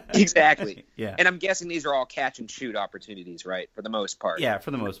 exactly. Yeah, and I'm guessing these are all catch and shoot opportunities, right? For the most part. Yeah,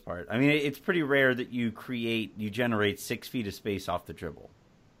 for the most part. I mean, it's pretty rare that you generate 6 feet of space off the dribble.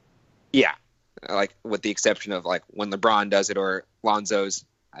 Yeah, like with the exception of like when LeBron does it or Lonzo's.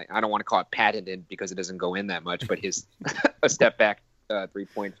 I don't want to call it patented because it doesn't go in that much, but his a step back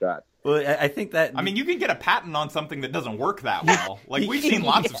 3-point shot. Well, I think that... I mean, you can get a patent on something that doesn't work that well. Like, we've seen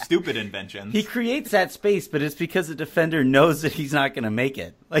lots of stupid inventions. He creates that space, but it's because the defender knows that he's not going to make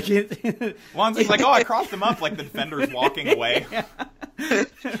it. Like, Lonzo's like, I crossed him up, like the defender's walking away.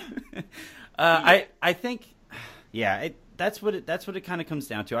 I think, that's what it kind of comes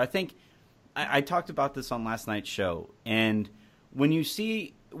down to. I think I talked about this on last night's show, and when you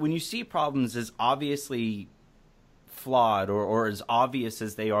see problems as obviously flawed or as obvious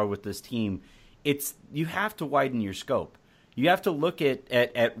as they are with this team, you have to widen your scope. You have to look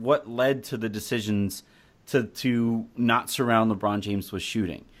at what led to the decisions to not surround LeBron James with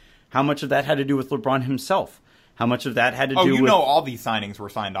shooting. How much of that had to do with LeBron himself? How much of that had to do with... all these signings were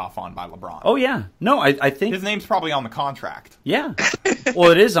signed off on by LeBron. Oh, yeah. No, I think... His name's probably on the contract. Yeah. Well,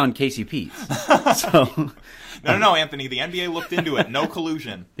 it is on KCP's. So... No, Anthony. The NBA looked into it. No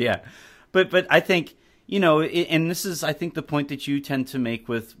collusion. Yeah. But I think... and this is, I think, the point that you tend to make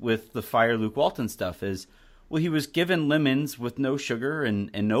with the Fire Luke Walton stuff is, well, he was given lemons with no sugar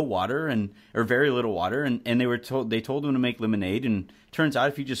and no water or very little water, and they told him to make lemonade, and turns out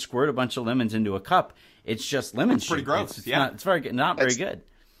if you just squirt a bunch of lemons into a cup, it's just lemon. It's pretty gross. It's very good. Not very good.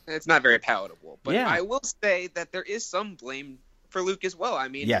 It's not very palatable. But I will say that there is some blame for Luke as well. I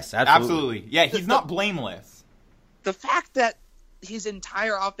mean, yes, absolutely. Yeah, he's not blameless. The fact that his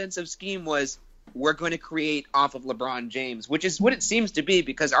entire offensive scheme was, we're going to create off of LeBron James, which is what it seems to be,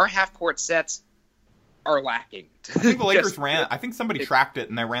 because our half-court sets are lacking. I think the Lakers ran. I think somebody tracked it,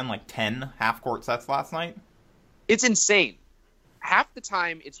 and they ran like 10 half-court sets last night. It's insane. Half the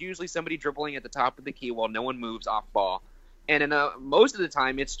time, it's usually somebody dribbling at the top of the key while no one moves off ball, and most of the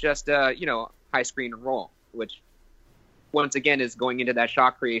time, it's just high screen and roll, which once again is going into that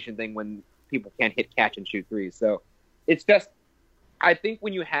shot creation thing when people can't hit, catch, and shoot threes. So it's just, I think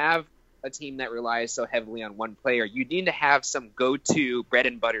when you have a team that relies so heavily on one player, you need to have some go-to bread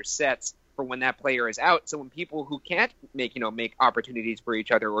and butter sets for when that player is out. So when people who can't make opportunities for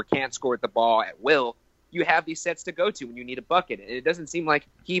each other or can't score the ball at will, you have these sets to go to when you need a bucket. And it doesn't seem like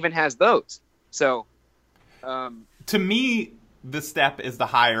he even has those. So, to me, the step is to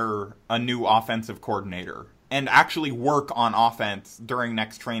hire a new offensive coordinator and actually work on offense during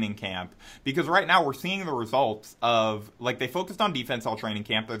next training camp. Because right now we're seeing the results of, like, they focused on defense all training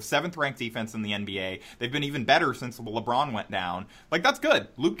camp. They're the 7th ranked defense in the NBA. They've been even better since LeBron went down. Like, that's good.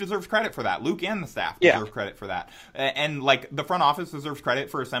 Luke deserves credit for that. Luke and the staff deserve credit for that. And, like, the front office deserves credit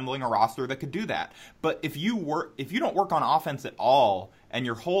for assembling a roster that could do that. But if you don't work on offense at all, and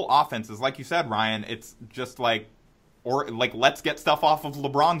your whole offense is, like you said, Ryan, it's just like, let's get stuff off of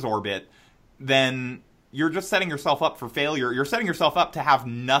LeBron's orbit, then you're just setting yourself up for failure. You're setting yourself up to have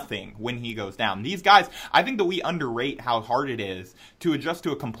nothing when he goes down. These guys, I think that we underrate how hard it is to adjust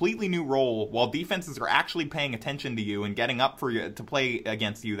to a completely new role while defenses are actually paying attention to you and getting up for you to play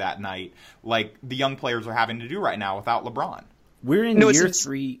against you that night, like the young players are having to do right now without LeBron. We're in year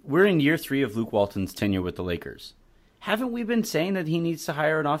 3. We're in year 3 of Luke Walton's tenure with the Lakers. Haven't we been saying that he needs to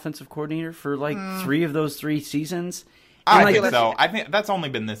hire an offensive coordinator for 3 of those 3 seasons? I think so. I think that's only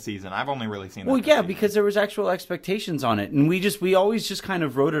been this season. I've only really seen that. Well, yeah, because there was actual expectations on it, and we always just kind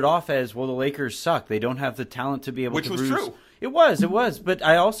of wrote it off as, well, the Lakers suck. They don't have the talent to be able to bruise. Which was true. It was. But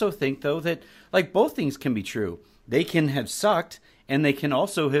I also think, though, that both things can be true. They can have sucked, and they can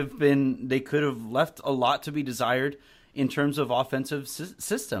also have been. They could have left a lot to be desired in terms of offensive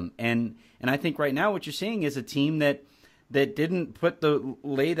system, and I think right now what you're seeing is a team that didn't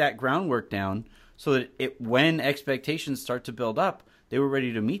lay that groundwork down. So that when expectations start to build up, they were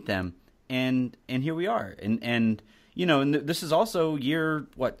ready to meet them, and here we are, and this is also year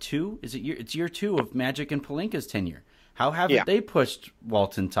 2? It's year 2 of Magic and Pelinka's tenure. How haven't they pushed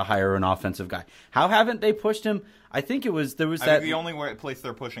Walton to hire an offensive guy? How haven't they pushed him? I think the only place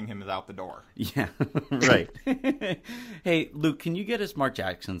they're pushing him is out the door. Yeah, right. Hey, Luke, can you get us Mark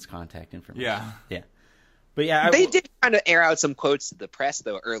Jackson's contact information? Yeah. But yeah, they did kind of air out some quotes to the press,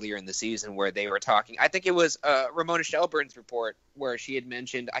 though, earlier in the season where they were talking. I think it was Ramona Shelburne's report where she had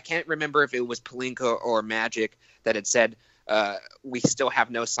mentioned, I can't remember if it was Pelinka or Magic that had said, we still have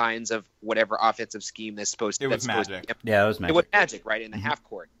no signs of whatever offensive scheme that's supposed to be. It was Magic. Yeah, it was Magic. It was Magic, right, in the half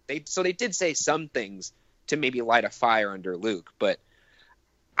court. They did say some things to maybe light a fire under Luke, but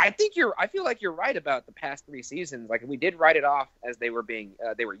I feel like you're right about the past 3 seasons. Like, we did write it off as they were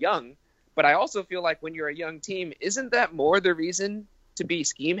young. But I also feel like when you're a young team, isn't that more the reason to be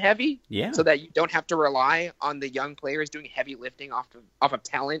scheme heavy? Yeah. So that you don't have to rely on the young players doing heavy lifting off of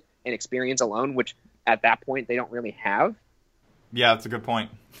talent and experience alone, which at that point they don't really have. Yeah, that's a good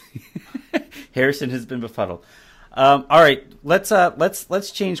point. Harrison has been befuddled. All right,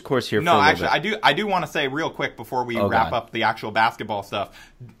 let's change course here. No, actually, I do want to say real quick before we wrap up the actual basketball stuff,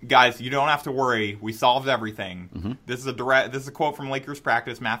 guys. You don't have to worry. We solved everything. Mm-hmm. This is a quote from Lakers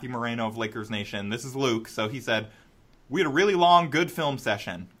practice. Matthew Moreno of Lakers Nation. This is Luke. So he said, "We had a really long, good film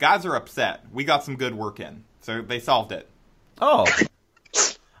session. Guys are upset. We got some good work in. So they solved it." Oh.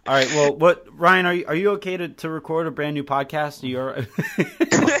 All right. Well, Ryan? Are you okay to record a brand new podcast? You're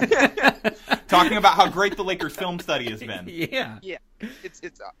talking about how great the Lakers film study has been. Yeah. It's.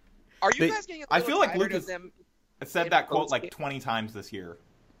 Are you guys getting? I feel like Luke has said that quote like 20 times this year.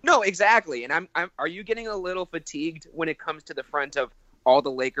 No, exactly. And are you getting a little fatigued when it comes to the front of all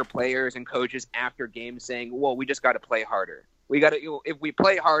the Laker players and coaches after games saying, "Well, we just got to play harder. We got to. If we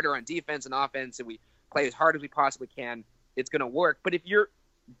play harder on defense and offense, and we play as hard as we possibly can, it's going to work." But if you're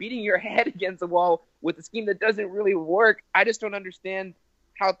beating your head against the wall with a scheme that doesn't really work, I just don't understand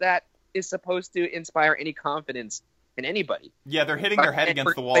how that is supposed to inspire any confidence in anybody. Yeah, they're hitting their head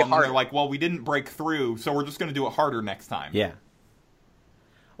against the wall, and they're like, well, we didn't break through, so we're just going to do it harder next time. Yeah.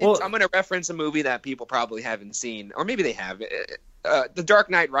 Well, I'm going to reference a movie that people probably haven't seen, or maybe they have. The Dark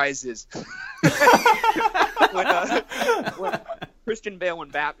Knight Rises. when Christian Bale, when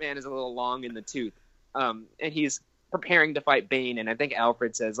Batman is a little long in the tooth, and he's preparing to fight Bane, and I think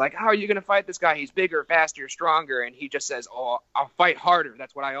Alfred says, like, how are you going to fight this guy? He's bigger, faster, stronger, and he just says, oh, I'll fight harder.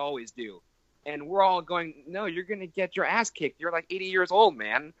 That's what I always do. And we're all going, no, you're going to get your ass kicked. You're like 80 years old,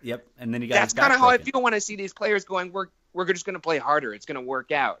 man. Yep. And then you got. That's kind of how I feel when I see these players going, we're just going to play harder. It's going to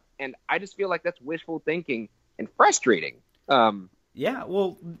work out. And I just feel like that's wishful thinking and frustrating. Yeah,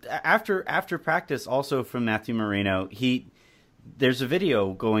 well, after practice, also from Matthew Moreno, there's a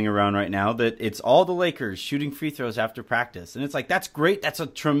video going around right now that it's all the Lakers shooting free throws after practice, and it's like, that's great. That's a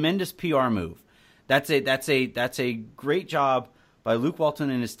tremendous PR move. That's a great job by Luke Walton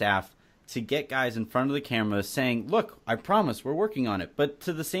and his staff to get guys in front of the camera saying, "Look, I promise we're working on it." But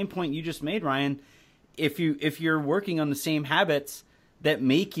to the same point you just made, Ryan, if you're working on the same habits that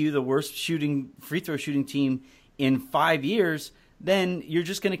make you the worst free throw shooting team in 5 years, then you're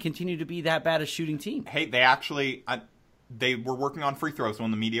just going to continue to be that bad a shooting team. Hey, they were working on free throws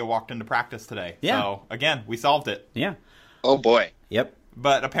when the media walked into practice today. Yeah. So, again, we solved it. Yeah. Oh, boy. Yep.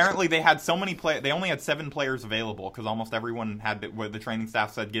 But apparently they had so many they only had 7 players available because almost everyone the training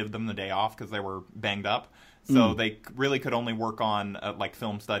staff said give them the day off because they were banged up. So they really could only work on like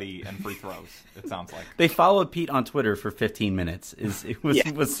film study and free throws, it sounds like. They followed Pete on Twitter for 15 minutes.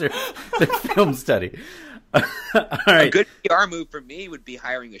 Was their film study. All right. A good PR move for me would be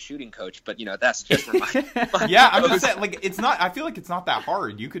hiring a shooting coach, but that's just for my Yeah, I'm just saying, like, it's not. I feel like it's not that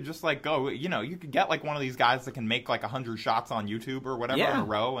hard. You could just like go. You could get like one of these guys that can make like 100 shots on YouTube or whatever in a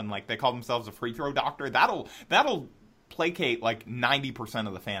row, and like they call themselves a free throw doctor. That'll placate like 90%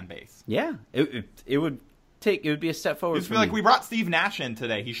 of the fan base. Yeah, it would be a step forward. It'd be like, we brought Steve Nash in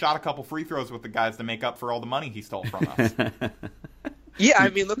today. He shot a couple free throws with the guys to make up for all the money he stole from us. Yeah, I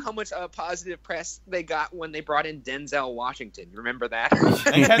mean, look how much positive press they got when they brought in Denzel Washington. Remember that?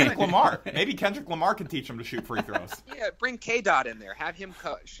 And Kendrick Lamar. Maybe Kendrick Lamar can teach him to shoot free throws. Yeah, bring K-Dot in there. Have him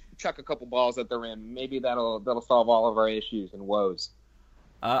chuck a couple balls at the rim. Maybe that'll solve all of our issues and woes.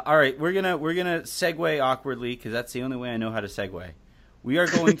 All right, we're gonna segue awkwardly because that's the only way I know how to segue. We are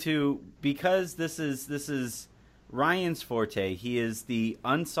going to, because this is Ryan's forte. He is the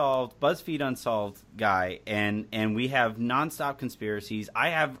BuzzFeed Unsolved guy, and we have nonstop conspiracies. I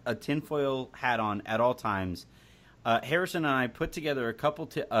have a tinfoil hat on at all times. Harrison and I put together a couple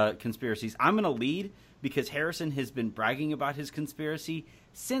conspiracies. I'm going to lead because Harrison has been bragging about his conspiracy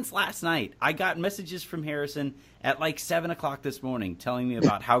since last night. I got messages from Harrison at like 7 o'clock this morning telling me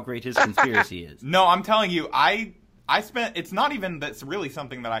about how great his conspiracy is. No, I'm telling you, I spent, it's not even that's really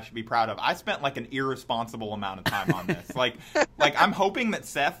something that I should be proud of. I spent like an irresponsible amount of time on this. like I'm hoping that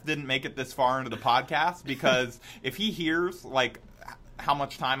Seth didn't make it this far into the podcast, because if he hears like how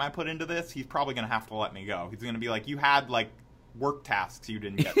much time I put into this, he's probably going to have to let me go. He's going to be like, you had like work tasks you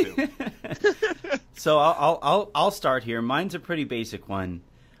didn't get to. So I'll start here. Mine's a pretty basic one.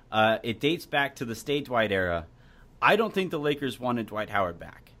 It dates back to the Stay Dwight era. I don't think the Lakers wanted Dwight Howard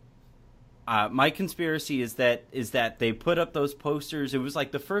back. My conspiracy is that they put up those posters. It was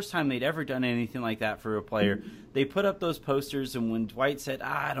like the first time they'd ever done anything like that for a player. They put up those posters, and when Dwight said,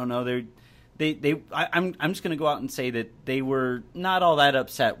 I don't know, I'm just going to go out and say that they were not all that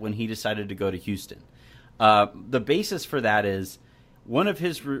upset when he decided to go to Houston. The basis for that is one of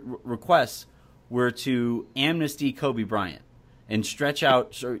his requests were to amnesty Kobe Bryant and stretch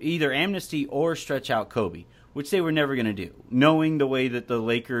out, or either amnesty or stretch out Kobe, which they were never going to do. Knowing the way that the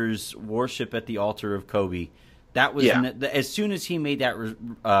Lakers worship at the altar of Kobe, that was as soon as he made that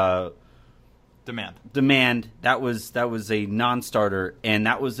demand, that was a non-starter, and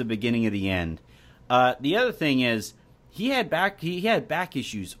that was the beginning of the end. The other thing is he had back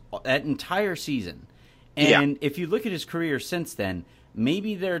issues that entire season, and if you look at his career since then,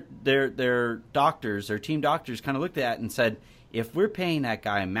 maybe their doctors, their team doctors, kind of looked at it and said, if we're paying that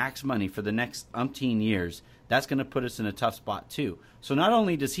guy max money for the next umpteen years, that's going to put us in a tough spot too. So not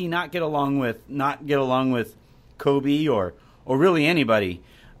only does he not get along with Kobe or really anybody,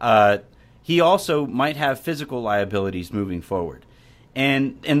 he also might have physical liabilities moving forward.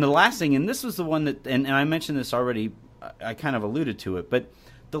 And the last thing, and this was the one that, and I mentioned this already, I kind of alluded to it, but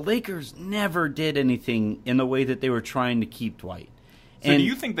the Lakers never did anything in the way that they were trying to keep Dwight. So do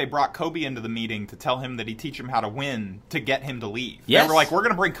you think they brought Kobe into the meeting to tell him that he'd teach him how to win to get him to leave? Yes. They were like, we're going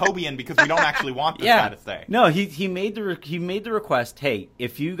to bring Kobe in because we don't actually want this guy to stay. No, he made the request, hey,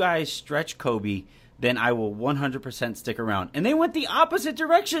 if you guys stretch Kobe, then I will 100% stick around. And they went the opposite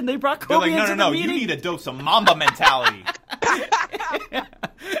direction. They brought Kobe into the meeting. You need a dose of Mamba mentality.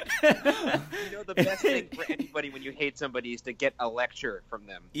 The best thing for anybody when you hate somebody is to get a lecture from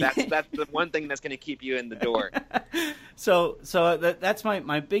them. That's the one thing that's going to keep you in the door. So that's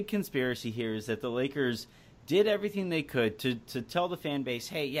my big conspiracy here, is that the Lakers did everything they could to tell the fan base,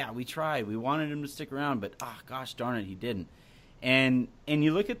 hey, yeah, we tried. We wanted him to stick around, but gosh darn it, he didn't. And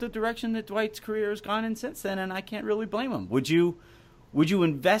you look at the direction that Dwight's career has gone in since then, and I can't really blame him. Would you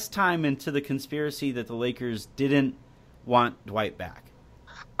invest time into the conspiracy that the Lakers didn't want Dwight back?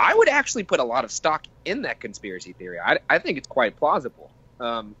 I would actually put a lot of stock in that conspiracy theory. I think it's quite plausible.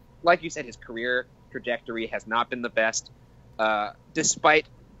 Like you said, his career trajectory has not been the best, despite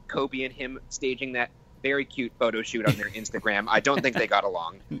Kobe and him staging that very cute photo shoot on their Instagram. I don't think they got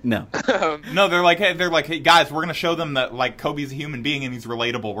along. No. No, they're like, hey, guys, we're gonna show them that like Kobe's a human being and he's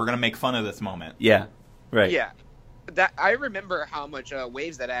relatable. We're gonna make fun of this moment. Yeah. Right. Yeah. That I remember how much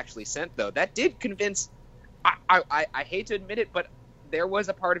waves that actually sent, though. That did convince. I hate to admit it, but there was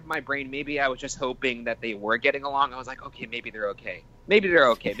a part of my brain. Maybe I was just hoping that they were getting along. I was like, okay, maybe they're okay. Maybe they're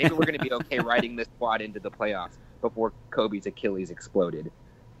okay. Maybe we're going to be okay riding this squad into the playoffs before Kobe's Achilles exploded.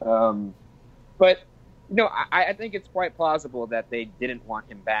 But no, I think it's quite plausible that they didn't want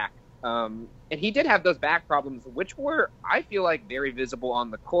him back. And he did have those back problems, which were, I feel like, very visible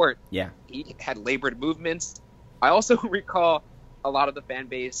on the court. Yeah. He had labored movements. I also recall a lot of the fan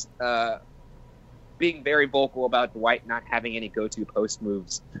base being very vocal about Dwight not having any go-to post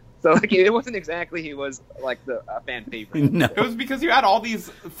moves. So like, it wasn't exactly he was like a fan favorite. No. It was because you had all these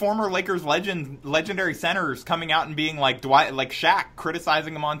former Lakers legendary centers coming out and being like Dwight, like Shaq,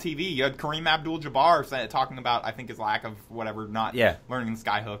 criticizing him on TV. You had Kareem Abdul-Jabbar talking about, I think, his lack of whatever, not learning the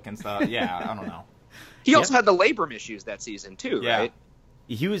skyhook and stuff. Yeah, I don't know. He also had the labrum issues that season too, right?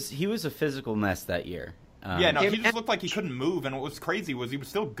 He was a physical mess that year. He just looked like he couldn't move, and what was crazy was he was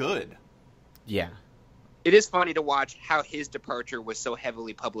still good. Yeah. It is funny to watch how his departure was so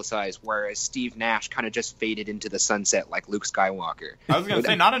heavily publicized, whereas Steve Nash kind of just faded into the sunset like Luke Skywalker. I was going to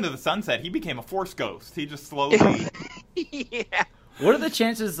say, not into the sunset. He became a Force ghost. He just slowly... Yeah. What are the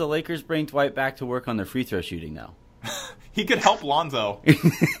chances the Lakers bring Dwight back to work on their free throw shooting, though? He could help Lonzo.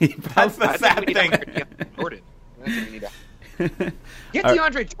 That's the sad thing. Jordan. That's what we need to... Get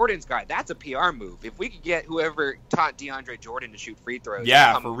DeAndre Jordan's guy. That's a PR move. If we could get whoever taught DeAndre Jordan to shoot free throws,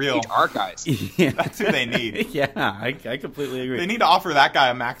 for real, our guys. Yeah. That's who they need. Yeah, I completely agree. They need to offer that guy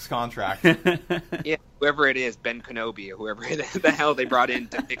a max contract. Yeah, whoever it is, Ben Kenobi or whoever the hell they brought in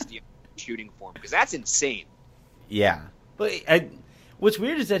to fix the shooting form, because that's insane. Yeah, but what's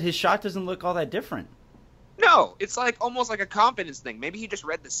weird is that his shot doesn't look all that different. No, it's like almost like a confidence thing. Maybe he just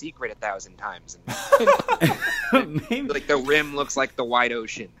read The Secret 1,000 times. And Maybe like the rim looks like the wide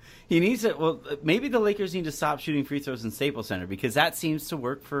ocean. he needs it. Well, maybe the Lakers need to stop shooting free throws in Staples Center because that seems to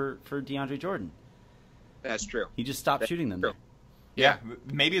work for DeAndre Jordan. That's true. He just stopped shooting them there. Yeah,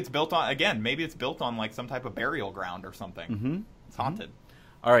 maybe it's built on like some type of burial ground or something. Mm-hmm. It's haunted.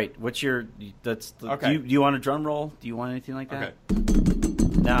 All right, what's your? Okay. Do you want a drum roll? Do you want anything like that?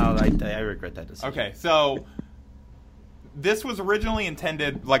 Okay. No, I regret that decision. Okay, so this was originally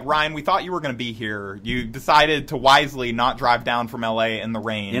intended, like, Ryan, we thought you were going to be here. You decided to wisely not drive down from L.A. in the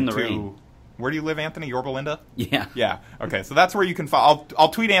rain. In the rain. Where do you live, Anthony? Yorba Linda? Yeah. Yeah. Okay, so that's where you can follow. I'll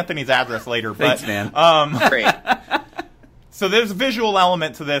tweet Anthony's address later. Thanks, but, man. Great. So there's a visual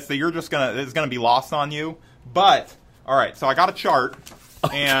element to this that is gonna be lost on you. But, all right, so I got a chart,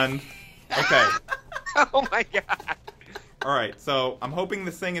 and, okay. Oh, my God. All right, so I'm hoping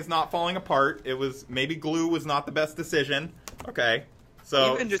this thing is not falling apart. Maybe glue was not the best decision. Okay,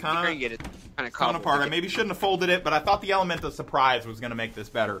 so even just hearing it is kind of coming apart. I maybe shouldn't have folded it, but I thought the element of surprise was going to make this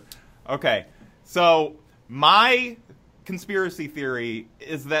better. Okay, so my conspiracy theory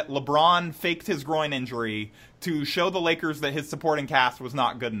is that LeBron faked his groin injury to show the Lakers that his supporting cast was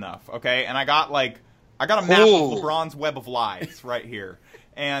not good enough. Okay, and I got a map of LeBron's web of lies right here.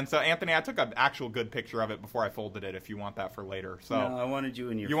 And so, Anthony, I took an actual good picture of it before I folded it. If you want that for later, so No, I wanted you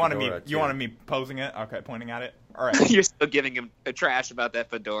in your. you wanted me posing it, okay, pointing at it. All right, You're still giving him a trash about that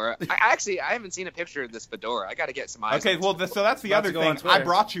fedora. I haven't seen a picture of this fedora. I got to get some eyes. okay. Well, so that's the About other to go on thing. I Twitter.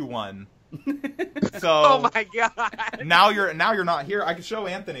 brought you one. So Oh my God. now you're not here. I can show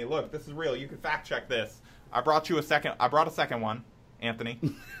Anthony. Look, this is real. You can fact check this. I brought a second one, Anthony.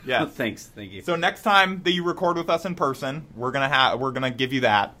 Yes. Thanks, thank you. So next time that you record with us in person, we're gonna give you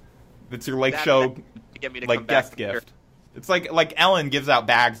that. It's your Lake That- Show Get me to like come back guest here. gift. It's like Ellen gives out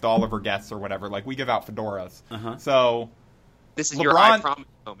bags to all of her guests or whatever. Like we give out fedoras. Uh-huh. So This is your LeBron- I promise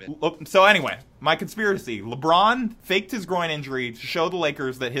moment. look, so anyway, my conspiracy: LeBron faked his groin injury to show the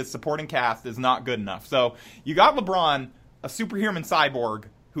Lakers that his supporting cast is not good enough. So you got LeBron, a superhuman cyborg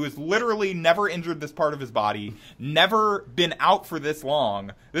who has literally never injured this part of his body, never been out for this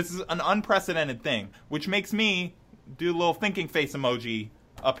long. This is an unprecedented thing, which makes me do a little thinking face emoji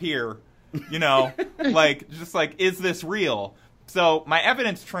up here, you know, is this real? So my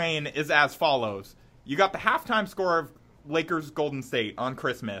evidence train is as follows. You got the halftime score of Lakers Golden State on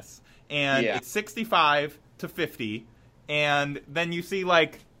Christmas, and it's 65-50, and then you see,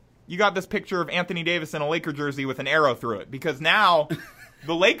 you got this picture of Anthony Davis in a Laker jersey with an arrow through it, because now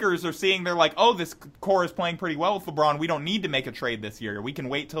the Lakers are seeing, they're like, oh, this core is playing pretty well with LeBron. We don't need to make a trade this year. We can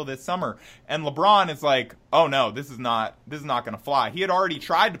wait till this summer. And LeBron is like, oh no, this is not going to fly. He had already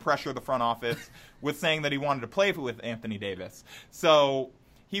tried to pressure the front office with saying that he wanted to play with Anthony Davis. So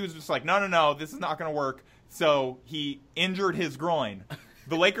he was just like, no, this is not going to work. So he injured his groin.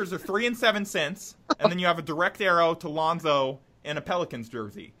 The Lakers are 3-7 since, and then you have a direct arrow to Lonzo in a Pelicans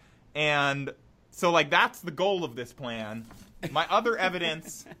jersey. And so, like, that's the goal of this plan. My other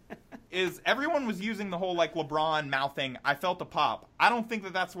evidence is everyone was using the whole, like, LeBron mouthing, I felt a pop. I don't think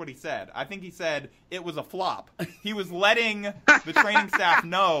that that's what he said. I think he said it was a flop. He was letting the training staff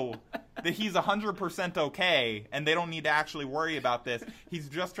know that he's 100% okay, and they don't need to actually worry about this. He's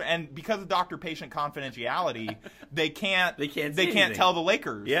just and because of doctor-patient confidentiality, they can't tell the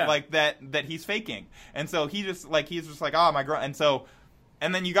Lakers like that he's faking. And so he's just like, oh my god.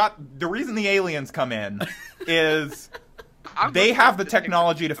 And then you got the reason the aliens come in is they have the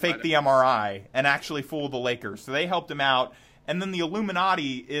technology to fake the MRI and actually fool the Lakers. So they helped him out. And then the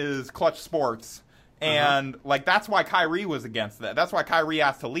Illuminati is Clutch Sports. And, like, that's why Kyrie was against that. That's why Kyrie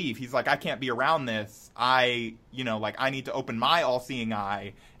asked to leave. He's like, I can't be around this. I need to open my all-seeing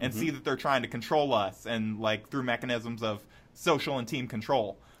eye and see that they're trying to control us and, like, through mechanisms of social and team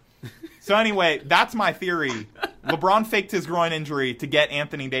control. So anyway, that's my theory. LeBron faked his groin injury to get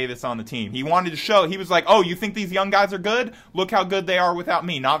Anthony Davis on the team. He wanted to show, he was like, oh, you think these young guys are good? Look how good they are without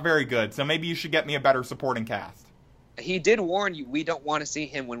me. Not very good. So maybe you should get me a better supporting cast. He did warn you, we don't want to see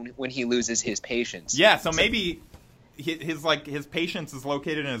him when he loses his patience. Yeah, so maybe his patience is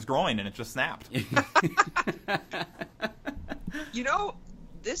located in his groin and it just snapped. You know,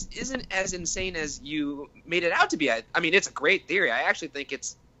 this isn't as insane as you made it out to be. I mean, it's a great theory. I actually think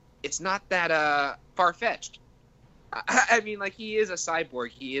it's not that far-fetched. I mean, like, he is a cyborg.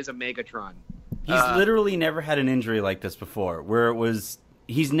 He is a Megatron. He's literally never had an injury like this before, where it was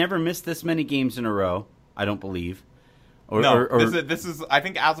he's never missed this many games in a row, I don't believe. This is I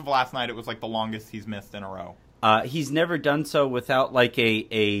think as of last night, it was like the longest he's missed in a row. He's never done so without like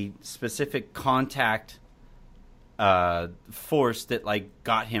a specific contact force that like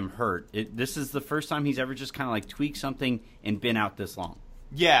got him hurt. This is the first time he's ever just kind of like tweaked something and been out this long.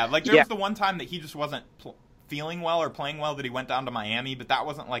 Yeah, like there was the one time that he just wasn't feeling well or playing well that he went down to Miami, but that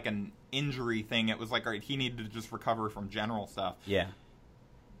wasn't like an injury thing. It was like, all right, he needed to just recover from general stuff. Yeah.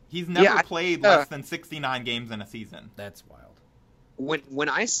 He's never played less than 69 games in a season. That's wild. When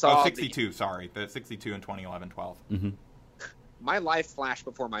I saw 62, sorry. The 62 in 2011-12. Mm-hmm. My life flashed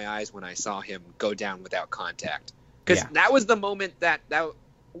before my eyes when I saw him go down without contact. Because that was the moment that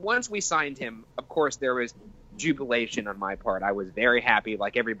once we signed him, of course, there was jubilation on my part. I was very happy,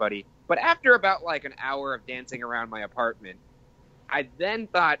 like everybody. But after about like an hour of dancing around my apartment, I then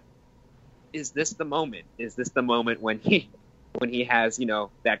thought, is this the moment? Is this the moment when he has,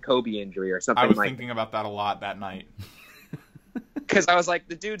 that Kobe injury or something like that? I was thinking about that a lot that night. Because I was like,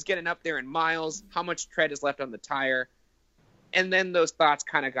 the dude's getting up there in miles. How much tread is left on the tire? And then those thoughts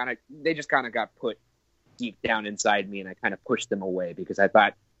kind of got put deep down inside me, and I kind of pushed them away because I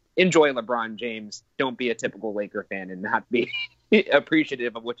thought, enjoy LeBron James. Don't be a typical Laker fan and not be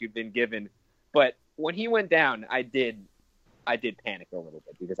appreciative of what you've been given. But when he went down, I did panic a little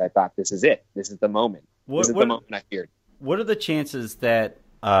bit because I thought, this is it. This is the moment. This is the moment I feared. What are the chances that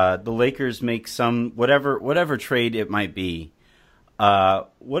the Lakers make some whatever trade it might be?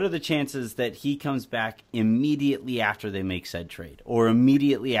 What are the chances that he comes back immediately after they make said trade, or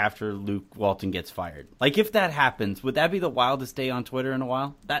immediately after Luke Walton gets fired? Like, if that happens, would that be the wildest day on Twitter in a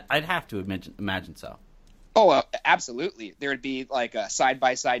while? That I'd have to imagine so. Oh, absolutely. There would be like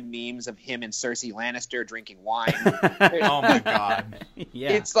side-by-side memes of him and Cersei Lannister drinking wine. Oh my god! Yeah,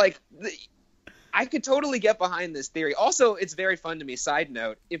 it's like I could totally get behind this theory. Also, it's very fun to me. Side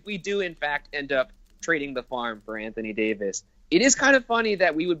note: if we do in fact end up trading the farm for Anthony Davis, it is kind of funny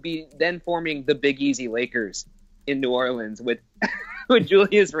that we would be then forming the Big Easy Lakers in New Orleans with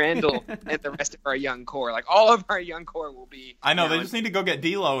Julius Randle and the rest of our young core. Like, all of our young core will be... I know, they just need to go get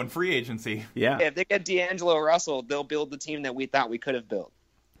D'Lo in free agency. Yeah. If they get D'Angelo Russell, they'll build the team that we thought we could have built.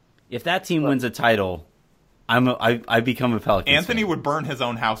 If that team wins a title, I become a Pelicans Anthony fan. would burn his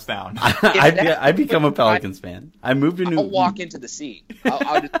own house down. I become a Pelicans fan. I moved to New... I'll walk into the sea.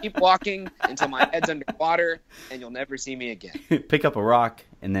 I'll just keep walking until my head's underwater, and you'll never see me again. Pick up a rock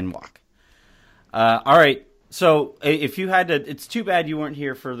and then walk. All right. So if you had to, it's too bad you weren't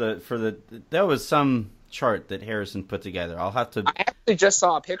here for the. That was some chart that Harrison put together. I'll have to. I actually just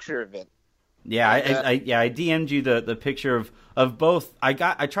saw a picture of it. Yeah, I DM'd you the picture of both. I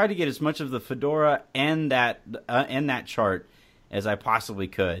tried to get as much of the fedora and that chart as I possibly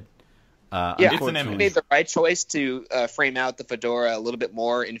could. Yeah, It's an unfortunately, image. made the right choice to frame out the fedora a little bit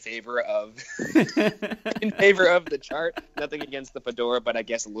more in favor of the chart. Nothing against the fedora, but I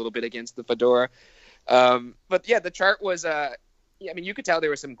guess a little bit against the fedora. But yeah, the chart was. I mean, you could tell there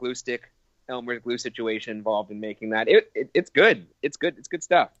was some glue stick, Elmer's glue situation involved in making that. It's good. It's good. It's good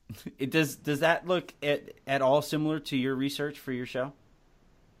stuff. Does that look at all similar to your research for your show?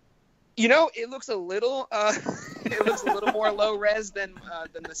 You know, it looks a little more low res than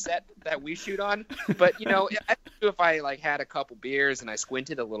the set that we shoot on. But you know, I think if I like had a couple beers and I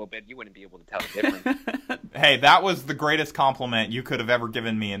squinted a little bit, you wouldn't be able to tell the difference. Hey, that was the greatest compliment you could have ever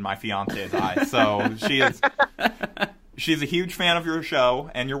given me in my fiance's eyes. So she's a huge fan of your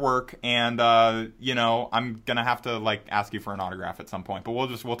show and your work, and you know, I'm gonna have to like ask you for an autograph at some point. But we'll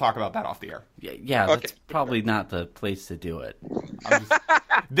talk about that off the air. Yeah, Okay. That's probably not the place to do it.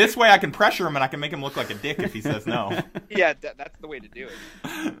 This way I can pressure him and I can make him look like a dick if he says no. Yeah, that's the way to do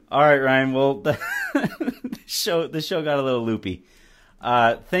it. All right, Ryan. Well, the show got a little loopy.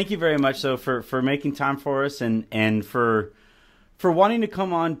 Thank you very much, though, for making time for us and for wanting to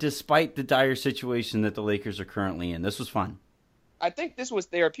come on despite the dire situation that the Lakers are currently in. This was fun. I think this was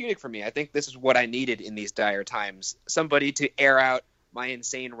therapeutic for me. I think this is what I needed in these dire times. Somebody to air out my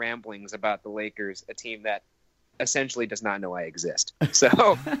insane ramblings about the Lakers, a team that essentially does not know I exist.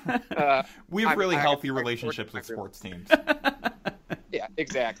 So We have really healthy relationships with sports teams. Yeah,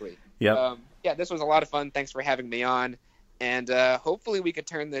 exactly. Yep. Yeah, this was a lot of fun. Thanks for having me on. And hopefully we could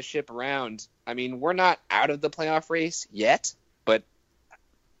turn this ship around. I mean, we're not out of the playoff race yet, but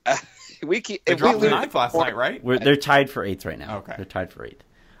we keep. They If we dropped the lose ninth last night, right? They're tied for 8th right now. Okay. They're tied for 8th.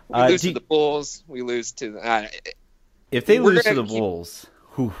 we lose to the Bulls. We lose to. If they we're lose to gonna the keep- Bulls,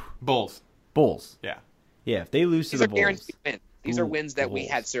 whew, Bulls. Bulls. Yeah. Yeah, if they lose to These the are guaranteed Bulls. wins. These are Ooh, wins that the we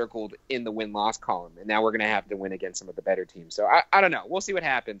Bulls. had circled in the win-loss column, and now we're going to have to win against some of the better teams. So I don't know. We'll see what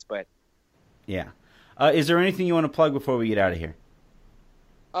happens, but Yeah. Is there anything you want to plug before we get out of here?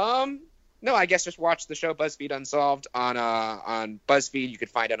 no, I guess just watch the show BuzzFeed Unsolved on BuzzFeed. You could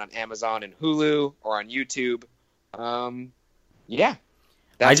find it on Amazon and Hulu or on YouTube. Yeah,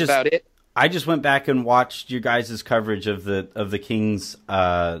 that's about it. I just went back and watched your guys' coverage of the Kings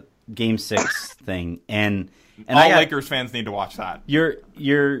Game 6 thing, and All I got, Lakers fans need to watch that.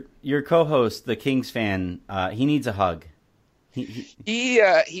 your co-host, the Kings fan, he needs a hug.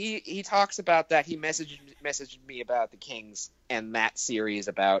 He talks about that. He messaged me about the Kings and that series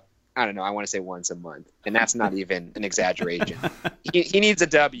about, I don't know, I want to say once a month, and that's not even an exaggeration. He needs a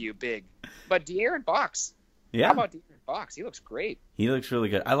W, big. But De'Aaron Fox, Yeah, how about De'Aaron Fox? He looks great. he looks really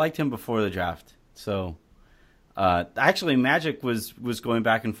good. I liked him before the draft. So, actually, Magic was going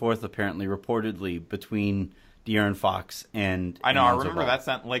back and forth apparently, reportedly between De'Aaron Fox and. I know. and I Lonzo remember Ball. that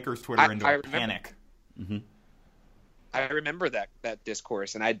sent Lakers Twitter into I a remember. panic. I remember that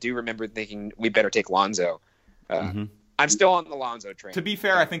discourse, and I do remember thinking we better take Lonzo. I'm still on the Lonzo train. To be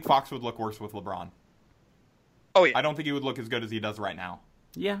fair, I think Fox would look worse with LeBron. Oh yeah, I don't think he would look as good as he does right now.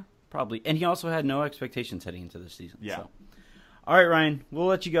 Yeah, probably. And he also had no expectations heading into this season. Yeah. So. All right, Ryan, we'll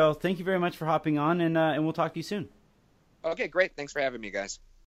let you go. Thank you very much for hopping on, and we'll talk to you soon. okay, great. Thanks for having me, guys.